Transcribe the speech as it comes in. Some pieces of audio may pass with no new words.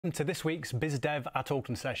To this week's BizDev at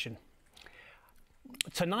Auckland session.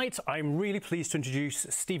 Tonight, I'm really pleased to introduce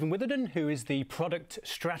Stephen Witherden, who is the Product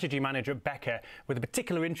Strategy Manager at Beca, with a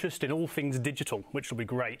particular interest in all things digital, which will be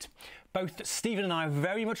great. Both Stephen and I are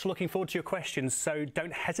very much looking forward to your questions, so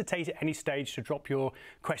don't hesitate at any stage to drop your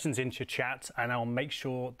questions into your chat, and I'll make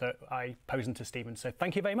sure that I pose them to Stephen. So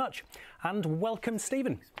thank you very much, and welcome,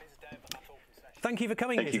 Stephen. Thank you for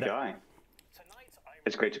coming here today. Thank you, Guy.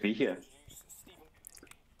 It's great to be here.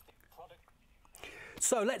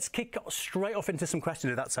 So let's kick straight off into some questions,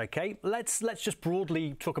 if that's okay. Let's just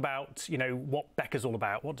broadly talk about, what Beca's all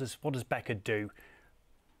about. What does Beca do?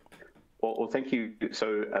 Well, thank you.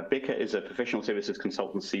 So Beca is a professional services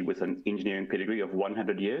consultancy with an engineering pedigree of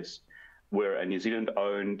 100 years. We're a New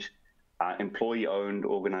Zealand-owned, employee-owned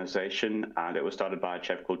organisation that was started by a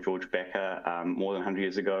chap called George Beca more than 100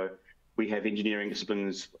 years ago. We have engineering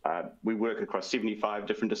disciplines. We work across 75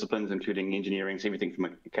 different disciplines, including engineering, so everything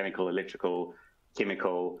from mechanical, electrical,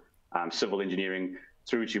 chemical, civil engineering,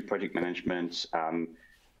 through to project management,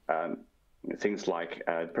 things like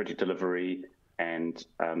project delivery and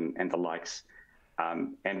the likes.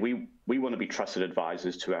 And we want to be trusted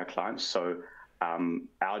advisors to our clients. So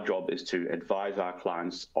our job is to advise our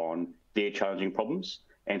clients on their challenging problems.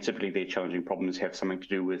 And typically their challenging problems have something to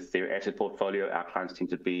do with their asset portfolio. Our clients tend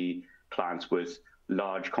to be clients with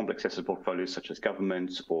large, complex asset portfolios, such as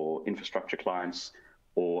government or infrastructure clients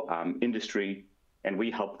or industry. And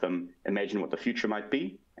we help them imagine what the future might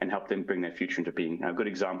be and help them bring that future into being. Now, good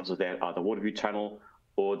examples of that are the Waterview Tunnel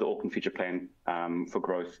or the Auckland Future Plan for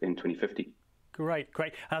Growth in 2050. Great.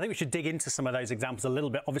 And I think we should dig into some of those examples a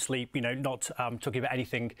little bit. Obviously, not talking about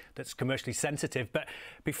anything that's commercially sensitive. But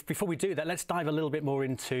before we do that, let's dive a little bit more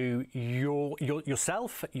into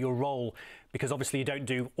yourself, your role, because obviously you don't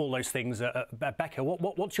do all those things at Beca.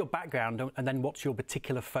 What's your background, and then what's your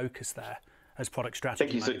particular focus there as product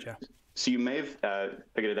strategy manager? So you may have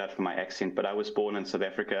figured it out from my accent, but I was born in South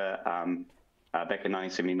Africa back in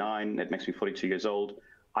 1979. That makes me 42 years old.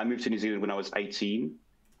 I moved to New Zealand when I was 18,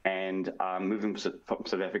 and moving from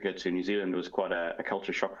South Africa to New Zealand was quite a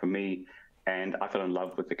culture shock for me, and I fell in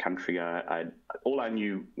love with the country. All I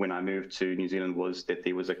knew when I moved to New Zealand was that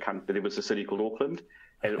there was a city called Auckland,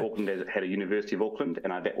 and Auckland had a University of Auckland,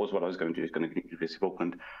 and that was what I was going to do, to the University of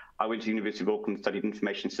Auckland. I went to the University of Auckland, studied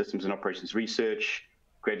information systems and operations research,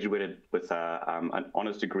 graduated with an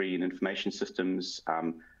honours degree in information systems,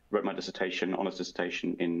 wrote my honours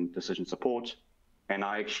dissertation in decision support, and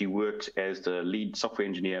I actually worked as the lead software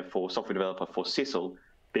developer for Cecil,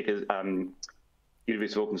 because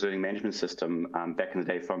University of Auckland's learning management system back in the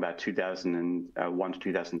day from about 2001 to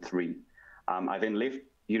 2003. I then left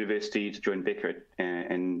university to join Beca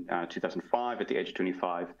in 2005 at the age of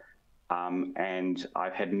 25. And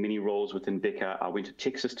I've had many roles within Beca. I went to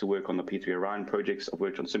Texas to work on the P3 Orion projects. I've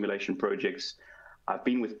worked on simulation projects. I've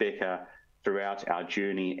been with Beca throughout our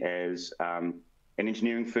journey as an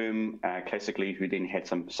engineering firm, classically, who then had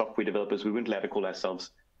some software developers. We weren't allowed to call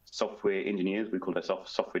ourselves software engineers. We called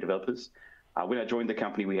ourselves software developers. When I joined the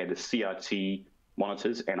company, we had the CRT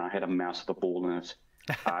monitors, and I had a mouse with a ball in it.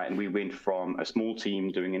 And we went from a small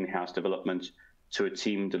team doing in-house development to a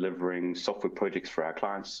team delivering software projects for our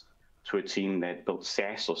clients, to a team that built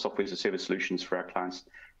SaaS or software as a service solutions for our clients,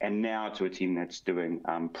 and now to a team that's doing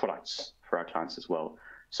products for our clients as well.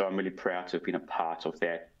 So I'm really proud to have been a part of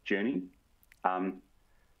that journey.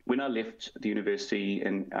 When I left the university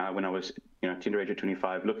and when I was tender age of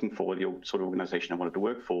 25, looking for the sort of organization I wanted to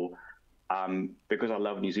work for, because I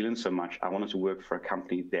love New Zealand so much, I wanted to work for a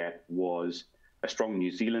company that was a strong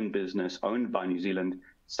New Zealand business owned by New Zealand,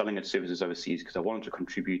 selling its services overseas, because I wanted to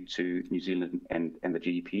contribute to New Zealand and the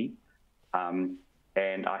GDP.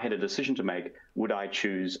 And I had a decision to make. Would I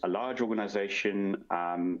choose a large organization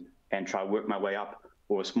and try to work my way up,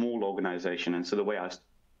 or a small organization? And so the way I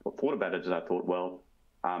thought about it is I thought, well,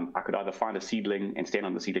 I could either find a seedling and stand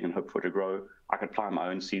on the seedling and hope for it to grow. I could plant my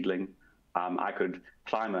own seedling. I could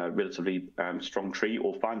climb a relatively strong tree,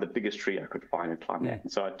 or find the biggest tree I could find and climb that.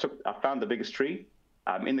 And so I found the biggest tree.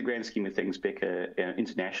 In the grand scheme of things, Beca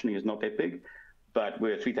internationally is not that big, but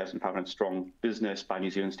we're a 3,500 strong business. By New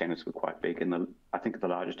Zealand standards, we're quite big, and I think the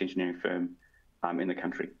largest engineering firm in the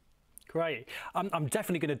country. Great. I'm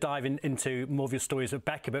definitely going to dive into more of your stories at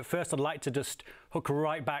Beca, but first I'd like to just hook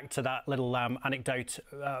right back to that little anecdote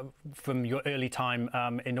from your early time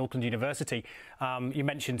in Auckland University. You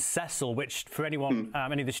mentioned Cecil, which for anyone,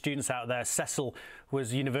 any of the students out there, Cecil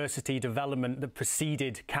was university development that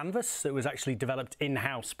preceded Canvas. It was actually developed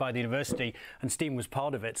in-house by the university, and Steam was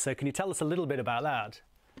part of it. So can you tell us a little bit about that?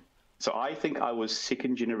 So I think I was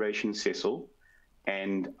second generation Cecil.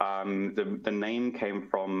 And the name came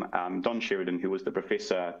from Don Sheridan, who was the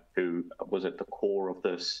professor who was at the core of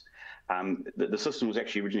this. The system was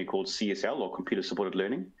actually originally called CSL, or Computer Supported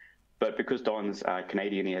Learning. But because Don's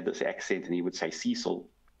Canadian, he had this accent and he would say Cecil.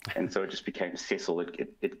 And so it just became Cecil.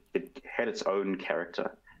 It had its own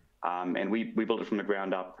character. And we built it from the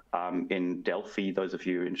ground up in Delphi, those of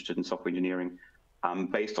you interested in software engineering,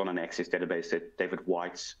 based on an Access database that David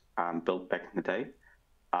White built back in the day.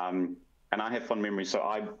 And I have fond memories. So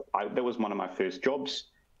that was one of my first jobs,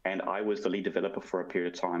 and I was the lead developer for a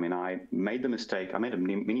period of time. And I made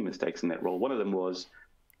many mistakes in that role. One of them was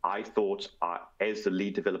I thought as the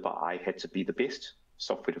lead developer, I had to be the best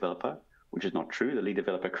software developer, which is not true. The lead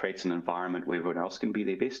developer creates an environment where everyone else can be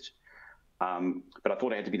their best. But I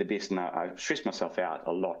thought I had to be the best, and I stressed myself out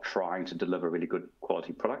a lot trying to deliver a really good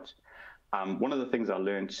quality product. One of the things I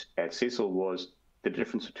learned at Cecil was the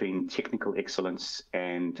difference between technical excellence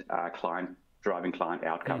and driving client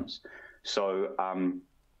outcomes. So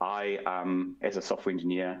I, as a software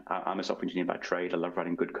engineer, I'm a software engineer by trade. I love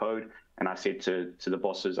writing good code. And I said to the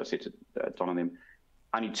bosses, I said to Don and them,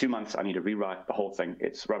 I need 2 months. I need to rewrite the whole thing.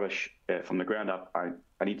 It's rubbish from the ground up.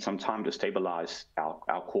 I need some time to stabilize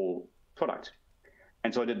our core product.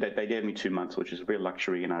 And so I did that. They gave me 2 months, which is a real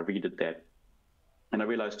luxury. And I redid that. And I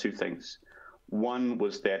realized two things. One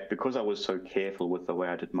was that because I was so careful with the way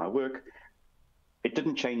I did my work, it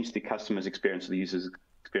didn't change the customer's experience or the user's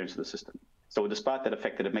experience of the system. So despite that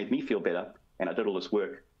effect that it made me feel better and I did all this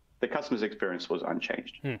work, the customer's experience was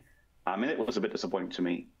unchanged. And it was a bit disappointing to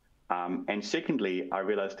me. And secondly, I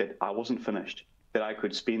realized that I wasn't finished, that I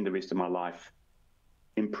could spend the rest of my life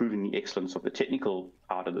improving the excellence of the technical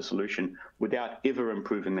part of the solution without ever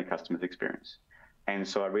improving the customer's experience. And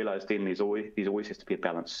so I realized then there always has to be a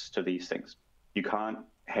balance to these things. You can't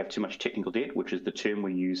have too much technical debt, which is the term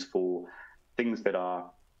we use for things that are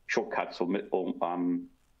shortcuts or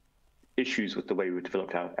issues with the way we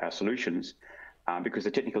developed our solutions, because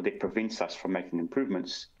the technical debt prevents us from making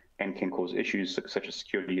improvements and can cause issues such as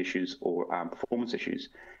security issues or performance issues.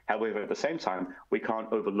 However, at the same time, we can't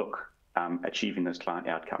overlook achieving those client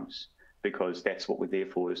outcomes, because that's what we're there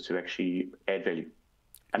for, is to actually add value.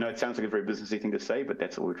 I know it sounds like a very businessy thing to say, but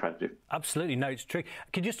that's what we're trying to do. Absolutely, no, it's true.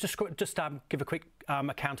 Can you just give a quick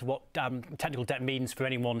account of what technical debt means for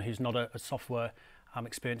anyone who's not a software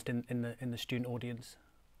experienced in the student audience?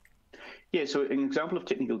 Yeah, so an example of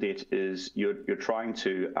technical debt is you're trying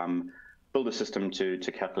to build a system to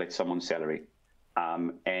calculate someone's salary,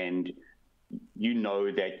 and you know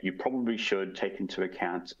that you probably should take into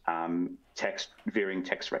account varying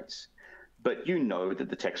tax rates. But you know that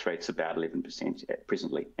the tax rate's about 11%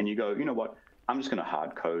 presently. And you go, you know what, I'm just going to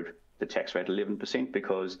hard code the tax rate 11%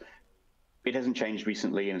 because it hasn't changed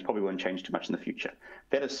recently and it probably won't change too much in the future.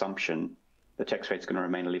 That assumption, the tax rate's going to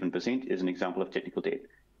remain 11%, is an example of technical debt.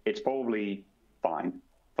 It's probably fine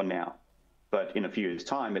for now, but in a few years'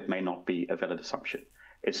 time, it may not be a valid assumption.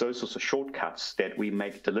 It's those sorts of shortcuts that we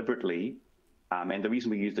make deliberately. And the reason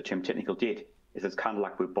we use the term technical debt is it's kind of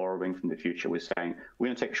like we're borrowing from the future. We're saying, we're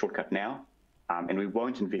going to take a shortcut now, and we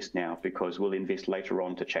won't invest now because we'll invest later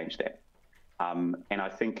on to change that. And I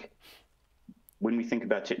think when we think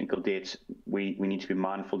about technical debt, we need to be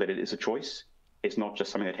mindful that it is a choice. It's not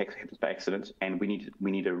just something that happens by accident, and we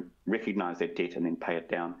need to recognize that debt and then pay it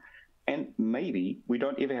down. And maybe we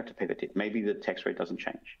don't ever have to pay that debt. Maybe the tax rate doesn't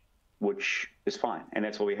change, which is fine. And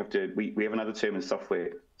that's why we have to, we have another term in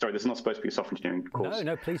software. Sorry, this is not supposed to be a software engineering course.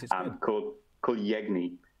 No, please, it's good. Called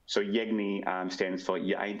YAGNI. So YAGNI stands for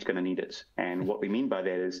you ain't going to need it. And what we mean by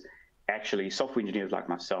that is actually software engineers like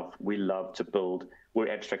myself, we love to build, we're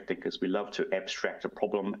abstract thinkers. We love to abstract a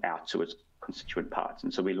problem out to its constituent parts.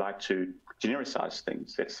 And so we like to genericize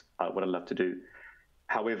things. That's what I love to do.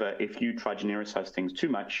 However, if you try to genericize things too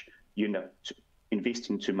much, you end up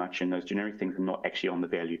investing too much in those generic things and not actually on the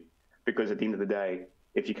value. Because at the end of the day,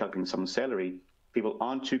 if you're calculating someone's salary, people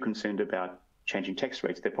aren't too concerned about changing tax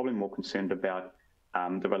rates. They're probably more concerned about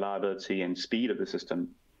the reliability and speed of the system,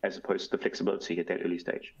 as opposed to the flexibility at that early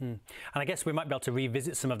stage. And I guess we might be able to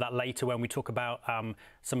revisit some of that later when we talk about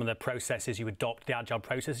some of the processes you adopt, the agile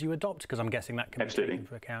processes you adopt, because I'm guessing that can be taken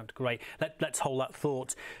into account. Great. Let's hold that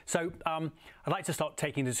thought. So I'd like to start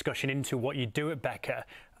taking the discussion into what you do at Beca.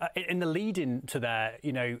 In the lead-in to there,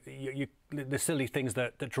 you know, the silly things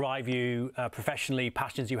that drive you professionally,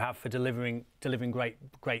 passions you have for delivering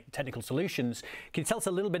great technical solutions. Can you tell us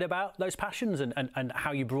a little bit about those passions and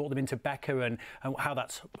how you brought them into Beca and how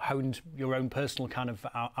that's honed your own personal kind of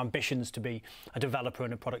ambitions to be a developer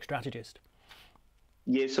and a product strategist?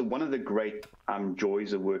 Yeah, so one of the great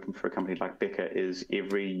joys of working for a company like Beca is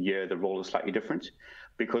every year the role is slightly different.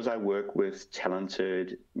 because I work with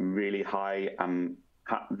talented, really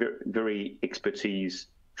very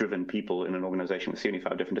expertise-driven people in an organization with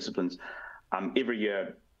 75 different disciplines, every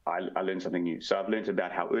year I learn something new. So I've learned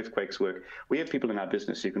about how earthquakes work. We have people in our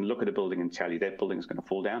business who can look at a building and tell you that building is going to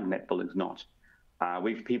fall down and that building's not.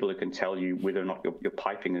 We have people who can tell you whether or not your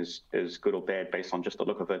piping is good or bad based on just the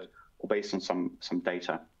look of it or based on some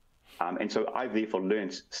data. And so I've therefore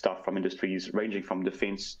learned stuff from industries ranging from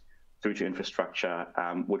defense through to infrastructure,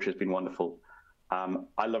 which has been wonderful.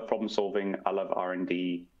 I love problem solving. I love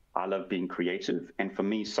R&D. I love being creative. And for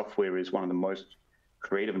me, software is one of the most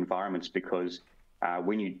creative environments because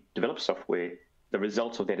when you develop software, the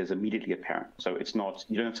results of that is immediately apparent. So it's not,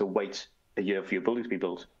 you don't have to wait a year for your building to be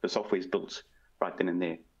built. The software is built right then and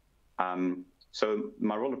there. So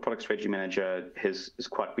my role of product strategy manager is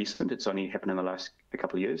quite recent. It's only happened in the last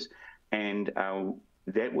couple of years. And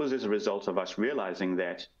that was as a result of us realizing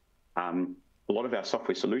that a lot of our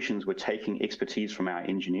software solutions were taking expertise from our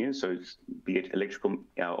engineers, so be it electrical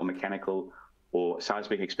or mechanical or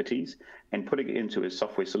seismic expertise, and putting it into a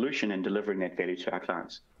software solution and delivering that value to our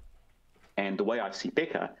clients. And the way I see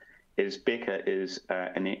Beca is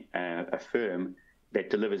a firm that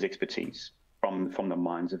delivers expertise from the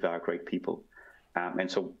minds of our great people. And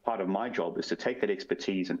so part of my job is to take that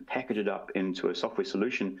expertise and package it up into a software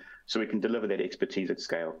solution so we can deliver that expertise at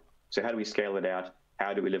scale. So how do we scale it out?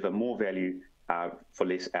 How do we deliver more value for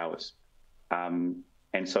less hours? And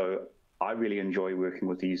so I really enjoy working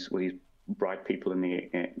with these bright people in the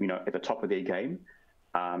at the top of their game,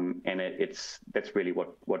 and that's really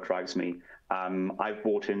what drives me. I've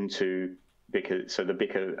bought into Beca, so the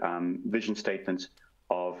Beca vision statement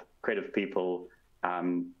of creative people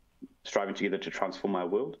striving together to transform our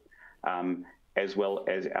world, as well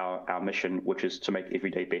as our mission, which is to make every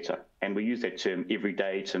day better. And we use that term every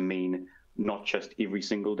day to mean not just every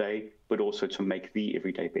single day, but also to make the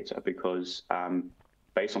everyday better, because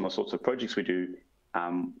based on the sorts of projects we do,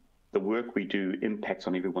 the work we do impacts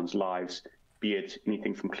on everyone's lives, be it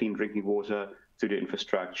anything from clean drinking water through to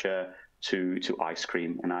infrastructure to ice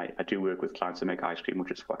cream. And I do work with clients that make ice cream,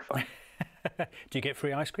 which is quite fun. Do you get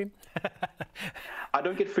free ice cream? I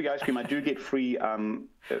don't get free ice cream. I do get free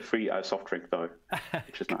soft drink, though,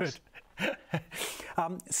 which is nice.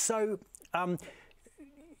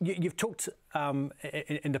 You've talked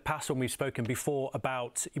in the past when we've spoken before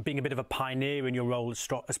about being a bit of a pioneer in your role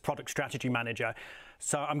as product strategy manager.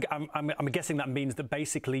 So I'm guessing that means that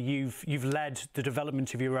basically you've led the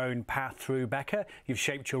development of your own path through Beca. You've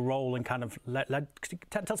shaped your role and kind of led.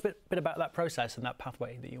 Tell us a bit about that process and that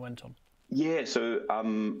pathway that you went on. Yeah. So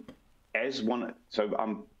I'm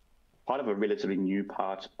part of a relatively new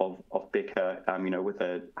part of Beca. With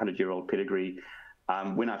a 100-year-old pedigree.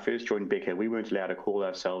 When I first joined Beca, we weren't allowed to call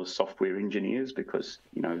ourselves software engineers because,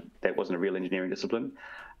 that wasn't a real engineering discipline.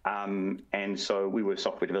 And so we were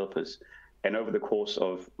software developers. And over the course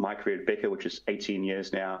of my career at Beca, which is 18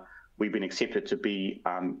 years now, we've been accepted to be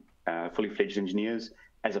fully fledged engineers.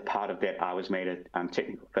 As a part of that, I was made a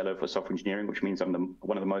technical fellow for software engineering, which means I'm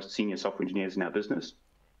one of the most senior software engineers in our business.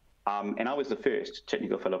 And I was the first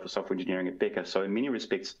technical fellow for software engineering at Beca. So in many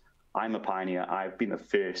respects, I'm a pioneer. I've been the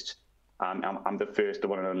first. I'm the first, the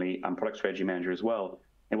one and only product strategy manager as well.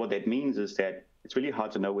 And what that means is that it's really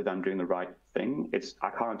hard to know whether I'm doing the right thing. I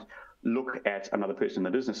can't look at another person in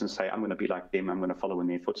the business and say, I'm going to be like them, I'm going to follow in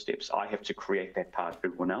their footsteps. I have to create that path for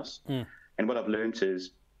everyone else. And what I've learned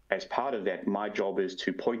is, as part of that, my job is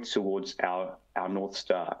to point towards our North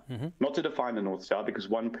Star. Not to define the North Star, because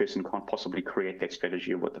one person can't possibly create that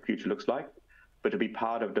strategy of what the future looks like, but to be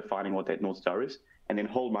part of defining what that North Star is, and then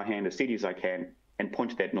hold my hand as steady as I can and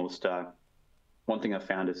point to that North Star. One thing I've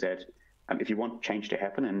found is that if you want change to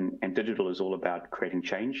happen, and digital is all about creating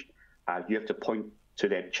change, you have to point to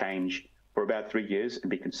that change for about 3 years and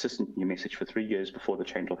be consistent in your message for 3 years before the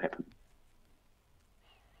change will happen.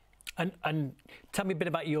 And tell me a bit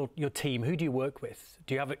about your team. Who do you work with?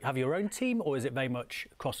 Do you have your own team, or is it very much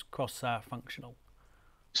cross functional?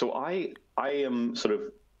 So I am sort of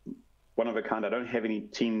one of a kind. I don't have any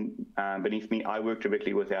team beneath me. I work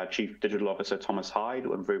directly with our Chief Digital Officer, Thomas Hyde.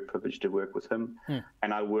 I'm very privileged to work with him.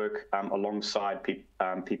 And I work alongside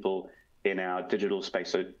people in our digital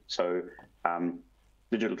space. So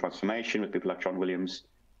digital transformation with people like John Williams,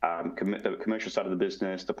 the commercial side of the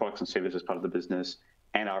business, the products and services part of the business,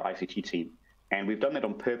 and our ICT team. And we've done that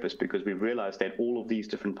on purpose because we've realized that all of these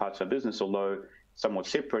different parts of our business, although somewhat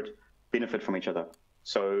separate, benefit from each other.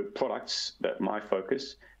 So products, my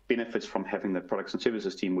focus, benefits from having the products and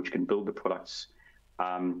services team, which can build the products,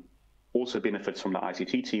 also benefits from the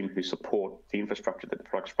ICT team who support the infrastructure that the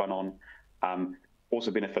products run on,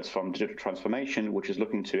 also benefits from digital transformation, which is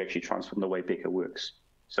looking to actually transform the way Beca works.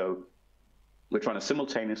 So we're trying to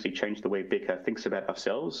simultaneously change the way Beca thinks about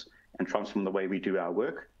ourselves and transform the way we do our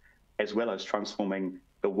work, as well as transforming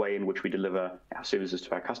the way in which we deliver our services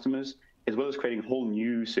to our customers, as well as creating whole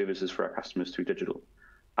new services for our customers through digital,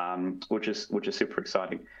 which is super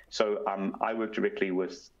exciting. So I work directly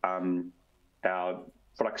with our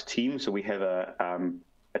products team. So we have a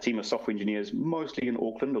team of software engineers, mostly in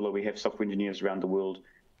Auckland, although we have software engineers around the world,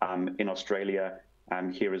 in Australia,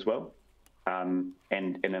 here as well, and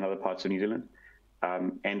in other parts of New Zealand.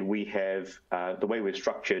 And we have, the way we're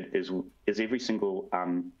structured is every single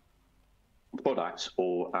product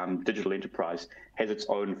or digital enterprise has its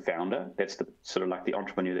own founder. That's the sort of like the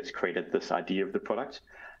entrepreneur that's created this idea of the product,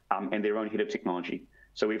 and their own head of technology.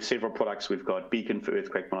 So we have several products. We've got Beacon for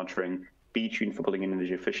earthquake monitoring, B-Tune for building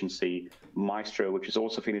energy efficiency, Maestro, which is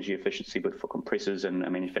also for energy efficiency, but for compressors and a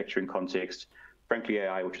manufacturing context, Frankly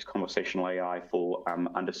AI, which is conversational AI for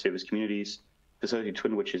underserviced communities, Facility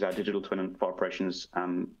Twin, which is our digital twin for operations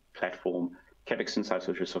platform, CapEx Insights,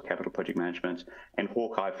 which is for capital project management, and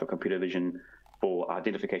Hawkeye for computer vision for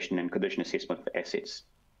identification and condition assessment for assets.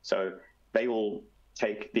 So they all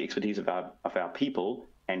take the expertise of our people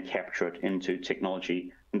and capture it into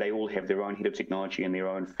technology. And they all have their own head of technology and their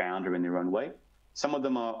own founder in their own way. Some of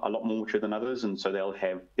them are a lot more mature than others, and so they'll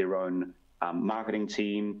have their own marketing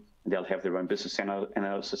team, they'll have their own business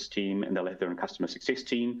analysis team, and they'll have their own customer success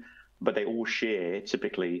team. But they all share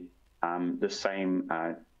typically the same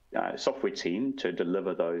software team to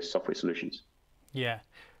deliver those software solutions. Yeah,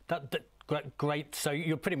 great. So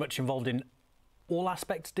you're pretty much involved in all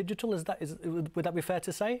aspects digital. Would that be fair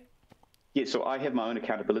to say? Yeah, so I have my own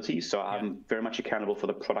accountability. So I'm very much accountable for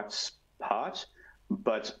the products part,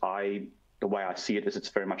 but the way I see it is it's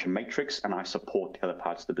very much a matrix, and I support the other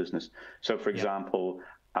parts of the business. So for example,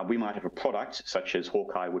 we might have a product such as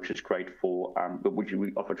Hawkeye, which is great for, which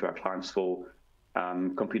we offer to our clients for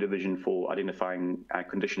computer vision for identifying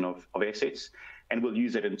condition of assets, and we'll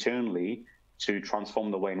use it internally to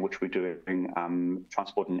transform the way in which we're doing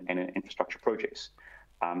transport and infrastructure projects.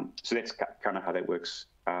 So that's kind of how that works.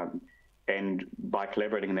 And by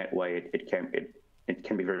collaborating in that way, it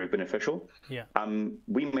can be very beneficial. Yeah.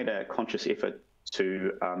 We made a conscious effort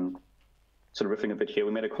to sort of riffing a bit here.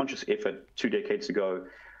 We made a conscious effort 2 decades ago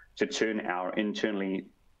to turn our internally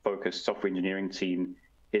focused software engineering team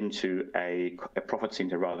into a profit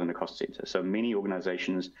center rather than a cost center. So many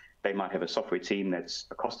organizations, they might have a software team that's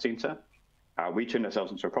a cost center. We turned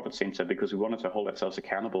ourselves into a profit center because we wanted to hold ourselves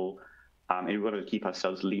accountable, and we wanted to keep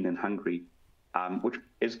ourselves lean and hungry, which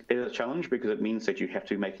is a challenge because it means that you have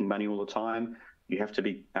to be making money all the time. You have to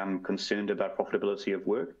be concerned about profitability of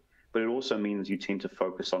work, but it also means you tend to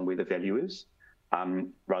focus on where the value is,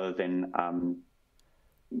 rather than,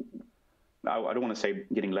 I don't want to say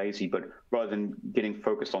getting lazy, but rather than getting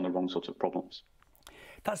focused on the wrong sorts of problems.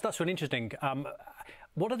 That's really interesting.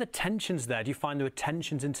 What are the tensions there? Do you find there are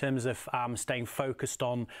tensions in terms of staying focused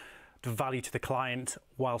on the value to the client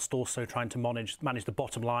whilst also trying to manage the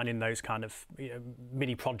bottom line in those kind of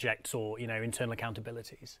mini projects or internal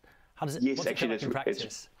accountabilities? How does it? Yes, what's actually, it like in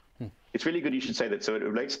practice? It's really good you should say that. So it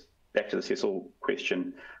relates back to the Cecil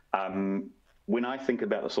question. When I think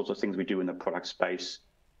about the sorts of things we do in the product space,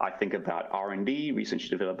 I think about R&D, research and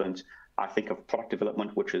development. I think of product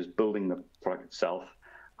development, which is building the product itself.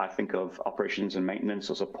 I think of operations and maintenance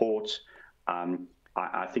or support.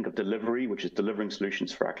 I think of delivery, which is delivering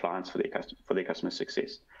solutions for our clients for their customer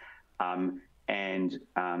success. And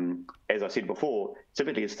as I said before,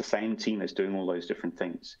 typically it's the same team that's doing all those different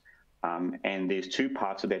things. And there's two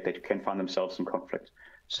parts of that can find themselves in conflict.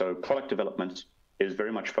 So product development is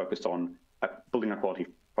very much focused on building a quality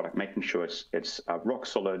product, making sure it's rock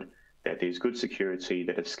solid, that there's good security,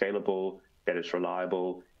 that it's scalable, that it's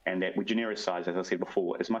reliable, and that we genericize, as I said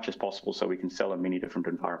before, as much as possible so we can sell in many different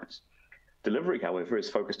environments. Delivery, however, is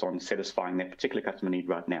focused on satisfying that particular customer need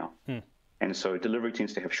right now. And so delivery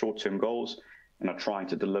tends to have short-term goals and are trying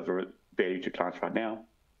to deliver value to clients right now.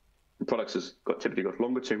 And products has typically got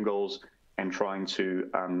longer-term goals and trying to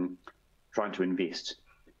invest.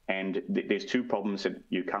 And there's two problems that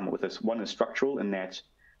you come up with this. One is structural in that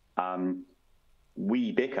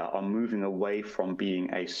we, Beca, are moving away from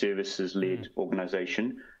being a services-led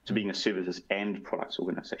organization to being a services and products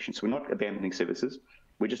organization. So we're not abandoning services,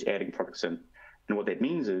 we're just adding products in. And what that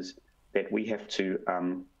means is that we have to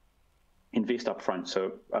invest up front.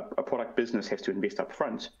 So a product business has to invest up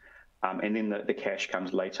front, and then the cash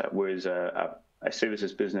comes later, whereas a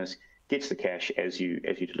services business gets the cash as you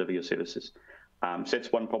deliver your services. So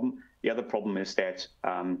that's one problem. The other problem is that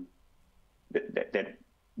that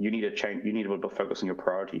you need to change. You need to focus on your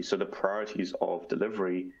priorities. So the priorities of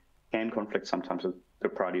delivery can conflict sometimes with the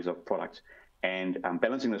priorities of product. And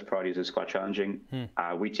balancing those priorities is quite challenging.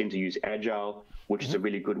 We tend to use Agile, which is a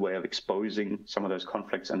really good way of exposing some of those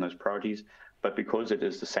conflicts and those priorities. But because it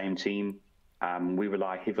is the same team, we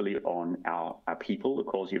rely heavily on our people, the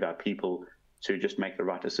quality of our people, to just make the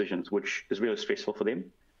right decisions, which is really stressful for them.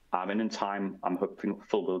 And in time, I'm hoping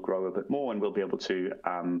Phil will grow a bit more and we'll be able to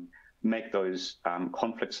make those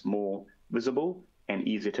conflicts more visible and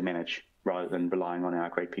easier to manage rather than relying on our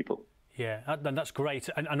great people. Yeah, and that's great.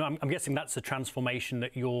 And I'm guessing that's a transformation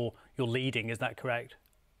that you're leading. Is that correct?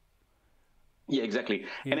 Yeah, exactly.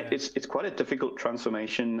 Yeah. And it's quite a difficult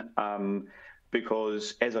transformation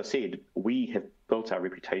because, as I said, we have built our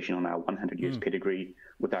reputation on our 100 years pedigree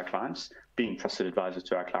with our clients, being trusted advisors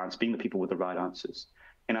to our clients, being the people with the right answers.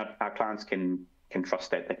 And our clients can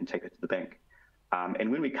trust that. They can take it to the bank.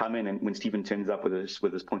 And when we come in and when Stephen turns up with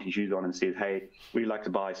his pointy shoes on and says, hey, we'd like to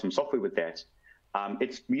buy some software with that,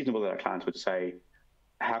 it's reasonable that our clients would say,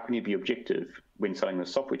 how can you be objective when selling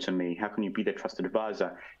this software to me? How can you be the trusted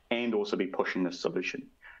advisor and also be pushing this solution?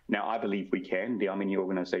 Now, I believe we can. There are many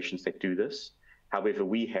organizations that do this. However,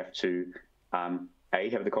 we have to,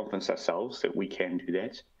 have the confidence ourselves that we can do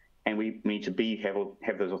that. And we need to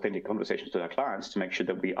have those authentic conversations with our clients to make sure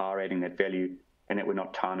that we are adding that value and that we're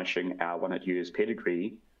not tarnishing our 100 years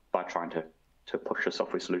pedigree by trying to push a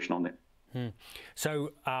software solution on them.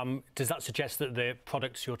 So does that suggest that the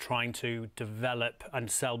products you're trying to develop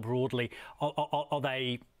and sell broadly, are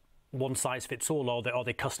they one size fits all, or are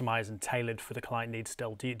they customized and tailored for the client needs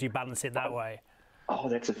still? Do you balance it that way? Oh,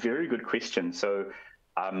 that's a very good question. So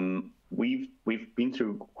we've been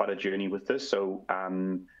through quite a journey with this. So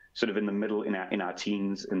sort of in the middle, in our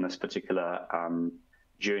teens, in this particular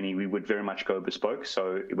journey, we would very much go bespoke.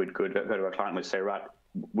 So it would go to our client and would say, right,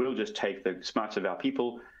 we'll just take the smarts of our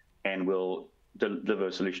people and we'll deliver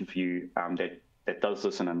a solution for you that does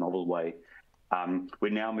this in a novel way.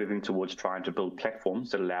 We're now moving towards trying to build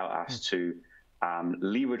platforms that allow us to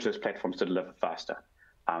leverage those platforms to deliver faster.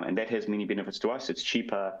 And that has many benefits to us. It's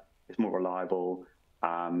cheaper, it's more reliable.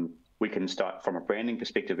 We can start from a branding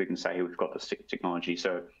perspective. We can say, hey, we've got this technology.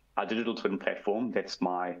 So our digital twin platform, that's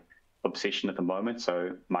my obsession at the moment.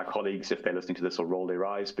 So my colleagues, if they're listening to this, will roll their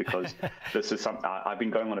eyes because this is something I've been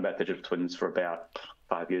going on about digital twins for about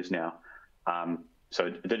 5 years now. So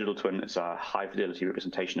a digital twin is a high fidelity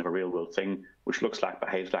representation of a real world thing, which looks like,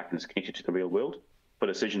 behaves like, and is connected to the real world for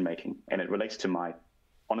decision making. And it relates to my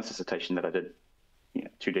honors dissertation that I did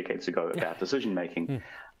 2 decades ago about decision making.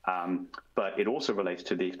 But it also relates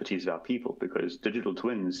to the expertise of our people, because digital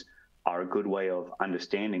twins are a good way of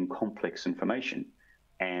understanding complex information.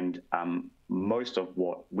 And most of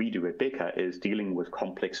what we do at Beca is dealing with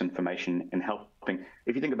complex information and helping.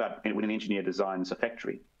 If you think about when an engineer designs a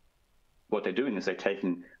factory, what they're doing is they're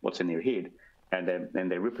taking what's in their head and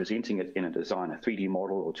they're representing it in a design, a 3D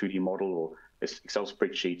model or 2D model or this Excel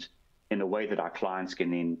spreadsheet in a way that our clients can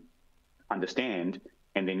then understand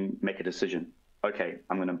and then make a decision. Okay,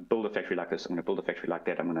 I'm going to build a factory like this. I'm going to build a factory like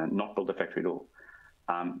that. I'm going to not build a factory at all.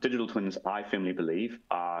 Digital twins, I firmly believe,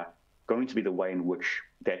 are going to be the way in which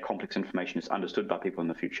that complex information is understood by people in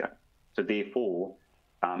the future. So therefore,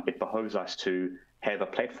 it behoves us to have a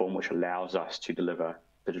platform which allows us to deliver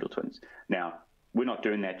digital twins. Now, we're not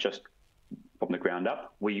doing that just from the ground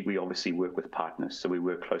up. We obviously work with partners. So we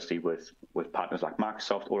work closely with partners like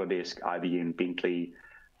Microsoft, Autodesk, IBM, Bentley,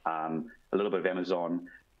 a little bit of Amazon,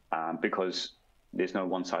 because there's no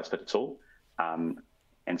one size fits all. And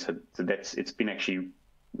so it's been actually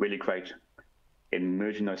really great in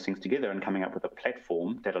merging those things together and coming up with a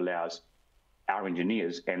platform that allows our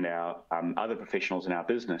engineers and our other professionals in our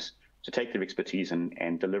business to take their expertise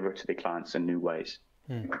and deliver it to their clients in new ways.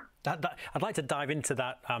 I'd like to dive into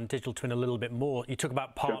that digital twin a little bit more. You talk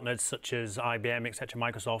about partners such as IBM, etc.,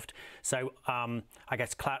 Microsoft. So I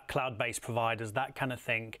guess cloud-based providers, that kind of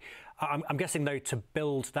thing. I'm guessing, though, to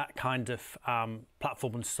build that kind of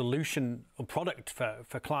platform and solution or product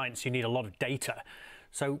for clients, you need a lot of data.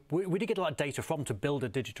 So where do you get a lot of data from to build a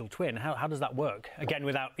digital twin? How does that work? Again,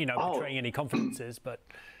 without betraying any confidences, but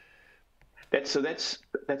that's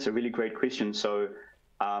a really great question. So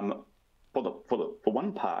for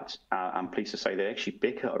one part, I'm pleased to say that actually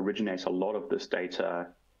Beca originates a lot of this data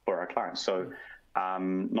for our clients. So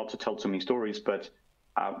not to tell too many stories, but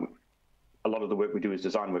a lot of the work we do is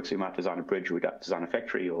design work. So we might design a bridge, or we design a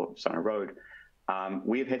factory, or design a road.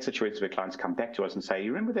 We've had situations where clients come back to us and say,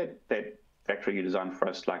 "You remember that factory you designed for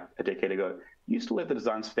us like a decade ago? You still have the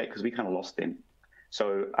designs for that because we kind of lost them."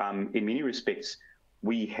 So in many respects,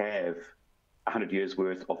 we have 100 years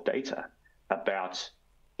worth of data about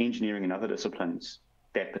engineering and other disciplines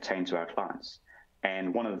that pertain to our clients.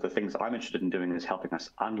 And one of the things I'm interested in doing is helping us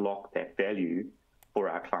unlock that value for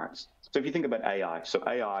our clients. So if you think about AI, so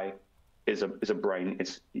AI is a brain.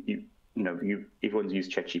 It's everyone's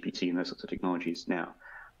used ChatGPT and those sorts of technologies now.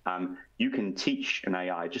 You can teach an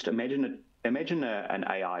AI. Just imagine an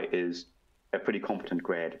AI is a pretty competent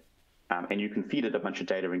grad, and you can feed it a bunch of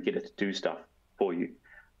data and get it to do stuff for you.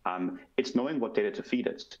 It's knowing what data to feed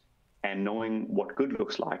it and knowing what good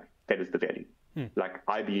looks like. That is the value. Like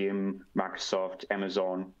IBM, Microsoft,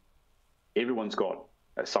 Amazon, everyone's got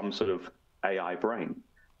some sort of AI brain,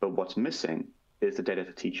 but what's missing is the data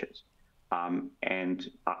to teach it. And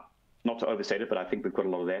not to overstate it, but I think we've got a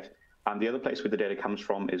lot of that. The other place where the data comes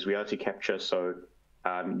from is reality capture. So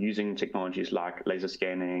using technologies like laser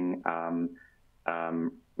scanning,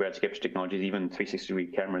 reality capture technologies, even 360-degree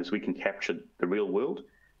cameras, we can capture the real world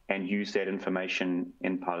and use that information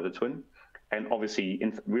in part of the twin. And obviously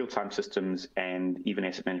in real-time systems and even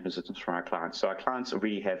asset management systems for our clients. So our clients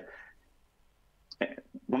really have,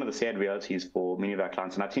 one of the sad realities for many of our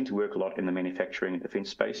clients, and I tend to work a lot in the manufacturing and defense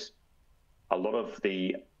space, a lot of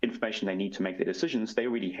the information they need to make their decisions, they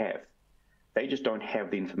already have. They just don't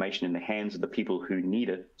have the information in the hands of the people who need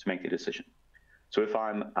it to make their decision. So if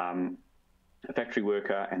I'm a factory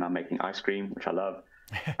worker and I'm making ice cream, which I love,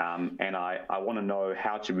 and I want to know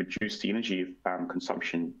how to reduce the energy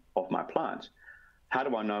consumption of my plant, how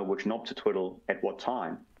do I know which knob to twiddle at what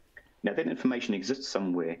time? Now, that information exists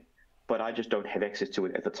somewhere, but I just don't have access to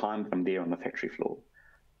it at the time that I'm there on the factory floor.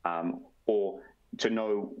 Or to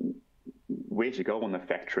know where to go on the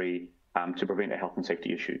factory to prevent a health and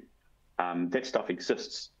safety issue. That stuff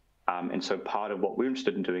exists. And so part of what we're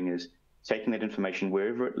interested in doing is taking that information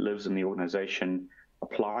wherever it lives in the organization,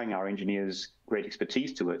 applying our engineers' great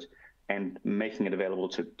expertise to it, and making it available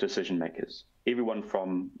to decision makers. Everyone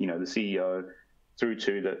from the CEO through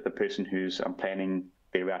to the person who's planning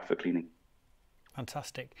their route for cleaning.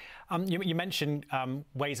 Fantastic. You mentioned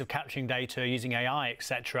ways of capturing data using AI,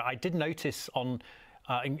 etc. I did notice on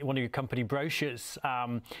in one of your company brochures,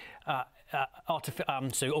 so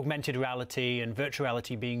augmented reality and virtual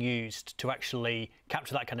reality being used to actually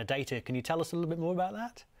capture that kind of data. Can you tell us a little bit more about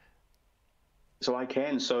that? So I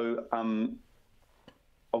can. So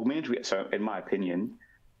so in my opinion,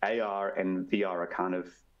 AR and VR are kind of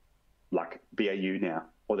like BAU now,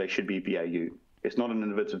 or they should be BAU. It's not an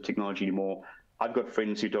innovative technology anymore. I've got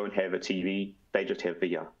friends who don't have a TV, they just have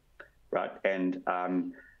VR, right? And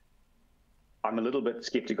I'm a little bit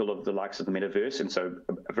skeptical of the likes of the metaverse. And so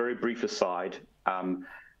a very brief aside,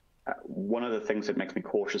 one of the things that makes me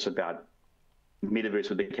cautious about metaverse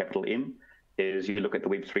with a capital M is you look at the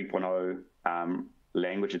Web 3.0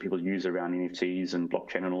 language that people use around NFTs and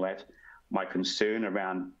blockchain and all that. My concern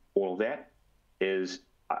around all of that is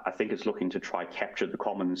I think it's looking to try capture the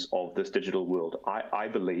commons of this digital world. I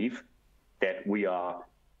believe that we are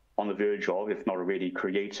on the verge of, if not already,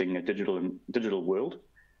 creating a digital world,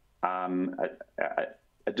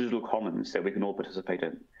 a digital commons that we can all participate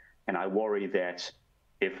in. And I worry that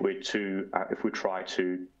if we try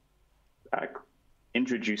to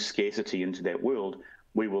introduce scarcity into that world,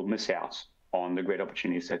 we will miss out on the great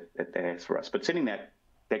opportunities that they have for us. But setting that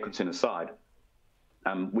concern aside,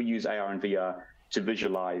 we use AR and VR to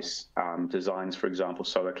visualize designs, for example.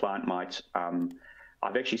 So a client might,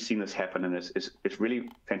 I've actually seen this happen, and it's really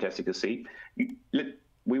fantastic to see.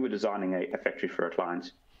 We were designing a factory for a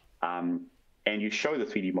client, and you show the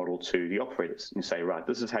 3D model to the operators. You say, right,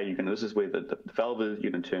 this is where the valve is,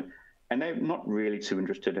 you're going to turn. And they're not really too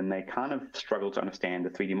interested, and they kind of struggle to understand the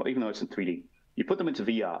 3D model, even though it's in 3D. You put them into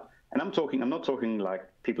VR, and I'm not talking like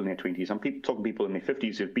people in their 20s. I'm talking people in their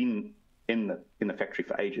 50s who've been in the factory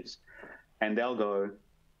for ages. And they'll go,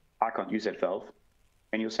 I can't use that valve.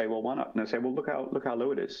 And you'll say, well, why not? And they'll say, well, look how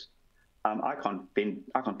low it is. I can't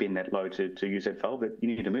bend that low to use that valve. You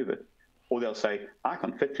need to move it. Or they'll say, I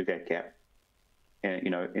can't fit through that gap.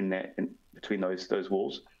 In between those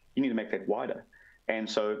walls. You need to make that wider. And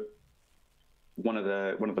so one of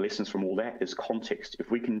the lessons from all that is context. If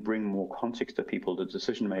we can bring more context to people, to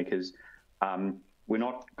decision makers, we're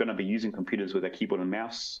not going to be using computers with a keyboard and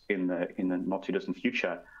mouse in the not too distant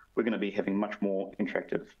future. We're going to be having much more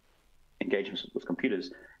interactive engagements with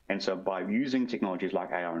computers. And so by using technologies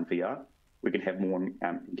like AR and VR, we can have more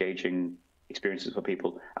engaging experiences for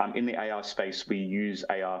people. In the AR space, we use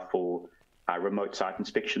AR for remote site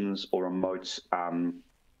inspections or remote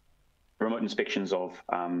inspections of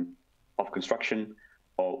construction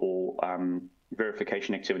or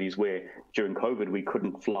verification activities where during COVID we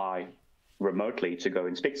couldn't fly remotely to go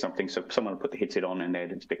inspect something, so someone would put the headset on and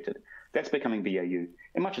they'd inspect it. That's becoming BAU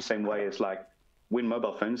in much the same way as like when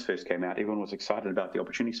mobile phones first came out, everyone was excited about the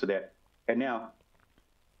opportunities for that, and now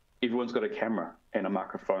everyone's got a camera and a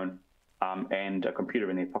microphone and a computer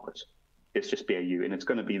in their pockets. it's just BAU, and it's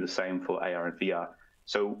going to be the same for AR and VR.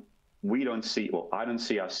 So we don't see, or I don't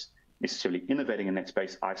see us necessarily innovating in that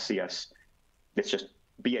space. I see us, let's just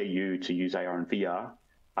BAU to use AR and VR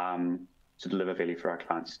to deliver value for our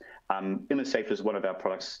clients. InnerSafe is one of our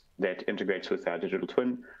products that integrates with our digital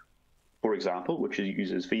twin, for example, which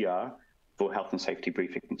uses VR for health and safety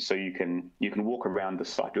briefing. So you can walk around the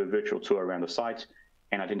site, do a virtual tour around the site,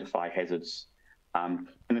 and identify hazards. And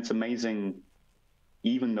it's amazing,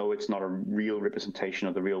 even though it's not a real representation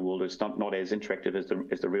of the real world, it's not as interactive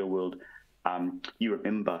as the real world. You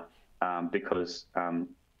remember because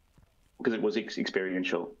it was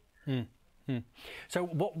experiential. So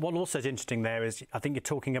what also is interesting there is, I think you're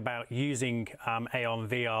talking about using AR and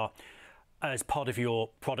VR as part of your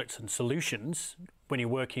products and solutions when you're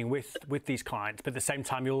working with these clients, but at the same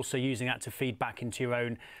time you're also using that to feed back into your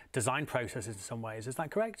own design processes in some ways. Is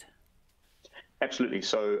that correct? Absolutely.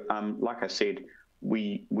 So like I said,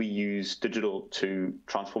 we use digital to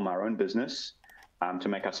transform our own business, to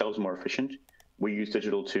make ourselves more efficient. We use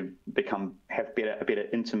digital to have a better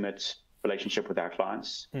intimate relationship with our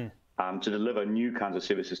clients, to deliver new kinds of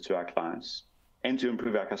services to our clients, and to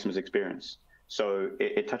improve our customers' experience. So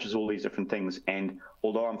it touches all these different things. And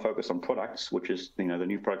although I'm focused on products, which is the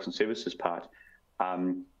new products and services part,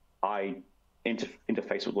 I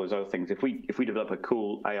interface with all those other things. If we develop a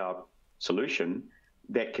cool AR solution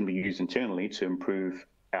that can be used internally to improve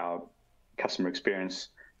our customer experience,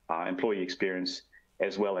 our employee experience,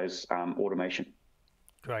 as well as automation.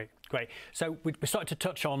 Great. So we started to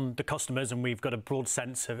touch on the customers, and we've got a broad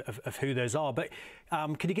sense of who those are. But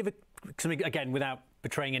can you give something, again, without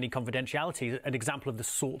betraying any confidentiality, an example of the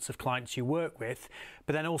sorts of clients you work with,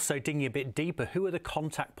 but then also digging a bit deeper, who are the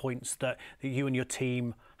contact points that you and your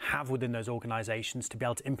team have within those organizations to be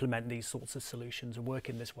able to implement these sorts of solutions and work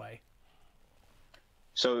in this way?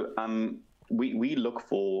 So we look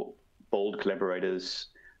for bold collaborators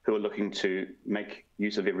who are looking to make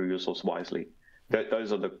use of every resource wisely.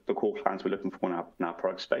 Those are the core clients we're looking for in our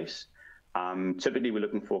product space. Typically, we're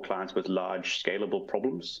looking for clients with large, scalable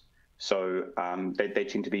problems. So they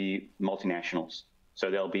tend to be multinationals.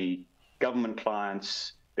 So there'll be government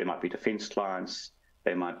clients, there might be defense clients,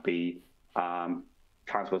 there might be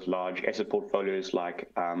clients with large asset portfolios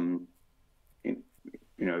like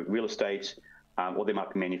real estate, or they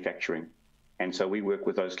might be manufacturing. And so we work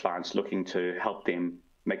with those clients looking to help them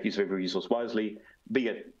make use of every resource wisely, be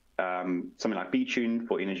it something like Beca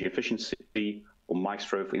for energy efficiency, or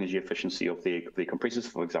Maestro for energy efficiency of the compressors,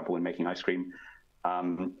 for example, when making ice cream,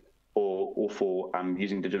 or for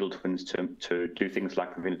using digital twins to do things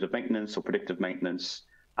like preventative maintenance or predictive maintenance,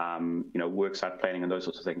 work site planning and those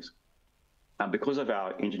sorts of things. Because of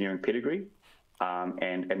our engineering pedigree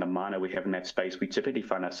and the minor we have in that space, we typically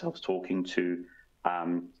find ourselves talking to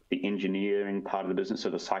the engineering part of the business, so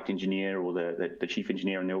the site engineer or the chief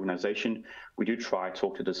engineer in the organization. We do try to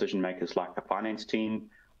talk to decision makers like the finance team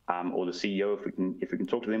or the CEO if we can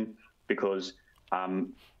talk to them, because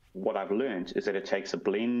what I've learned is that it takes a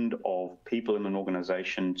blend of people in an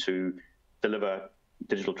organization to deliver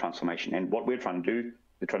digital transformation. And what we're trying to do,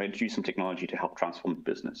 we're trying to introduce some technology to help transform the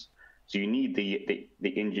business. So you need the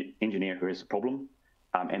engineer who has a problem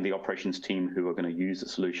and the operations team who are going to use the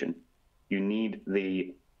solution. You need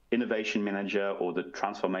the innovation manager or the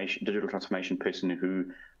digital transformation person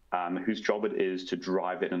whose job it is to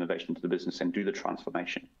drive that innovation to the business and do the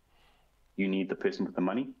transformation. You need the person with the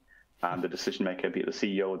money, the decision maker, be it the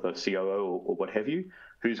CEO or the COO or what have you,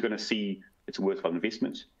 who's going to see it's a worthwhile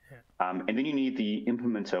investment. Yeah. And then you need the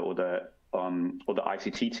implementer or the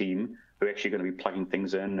ICT team who are actually going to be plugging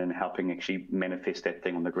things in and helping actually manifest that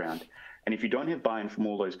thing on the ground. And if you don't have buy-in from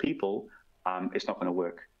all those people, it's not going to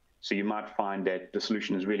work. So you might find that the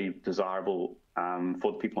solution is really desirable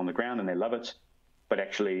for the people on the ground and they love it, but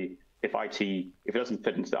actually if it doesn't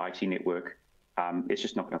fit into the IT network, it's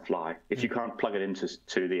just not going to fly. If you can't plug it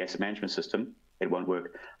into the asset management system, it won't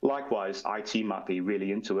work. Likewise, IT might be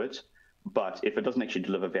really into it, but if it doesn't actually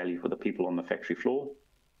deliver value for the people on the factory floor,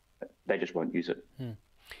 they just won't use it.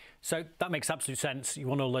 So that makes absolute sense. You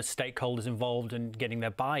want all those stakeholders involved and getting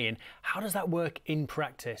their buy-in. How does that work in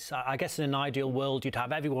practice? I guess in an ideal world, you'd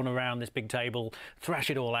have everyone around this big table,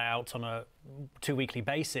 thrash it all out on a 2-weekly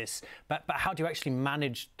basis. But how do you actually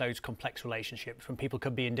manage those complex relationships when people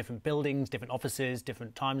could be in different buildings, different offices,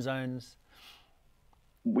 different time zones?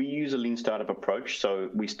 We use a lean startup approach.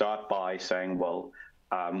 So we start by saying, well,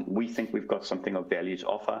 we think we've got something of value to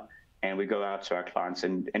offer. And we go out to our clients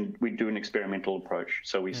and we do an experimental approach.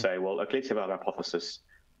 So we say, well, let's have our hypothesis.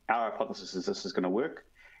 Our hypothesis is this is going to work.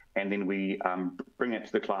 And then we bring it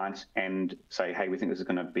to the client and say, hey, we think this is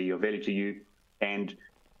going to be of value to you. And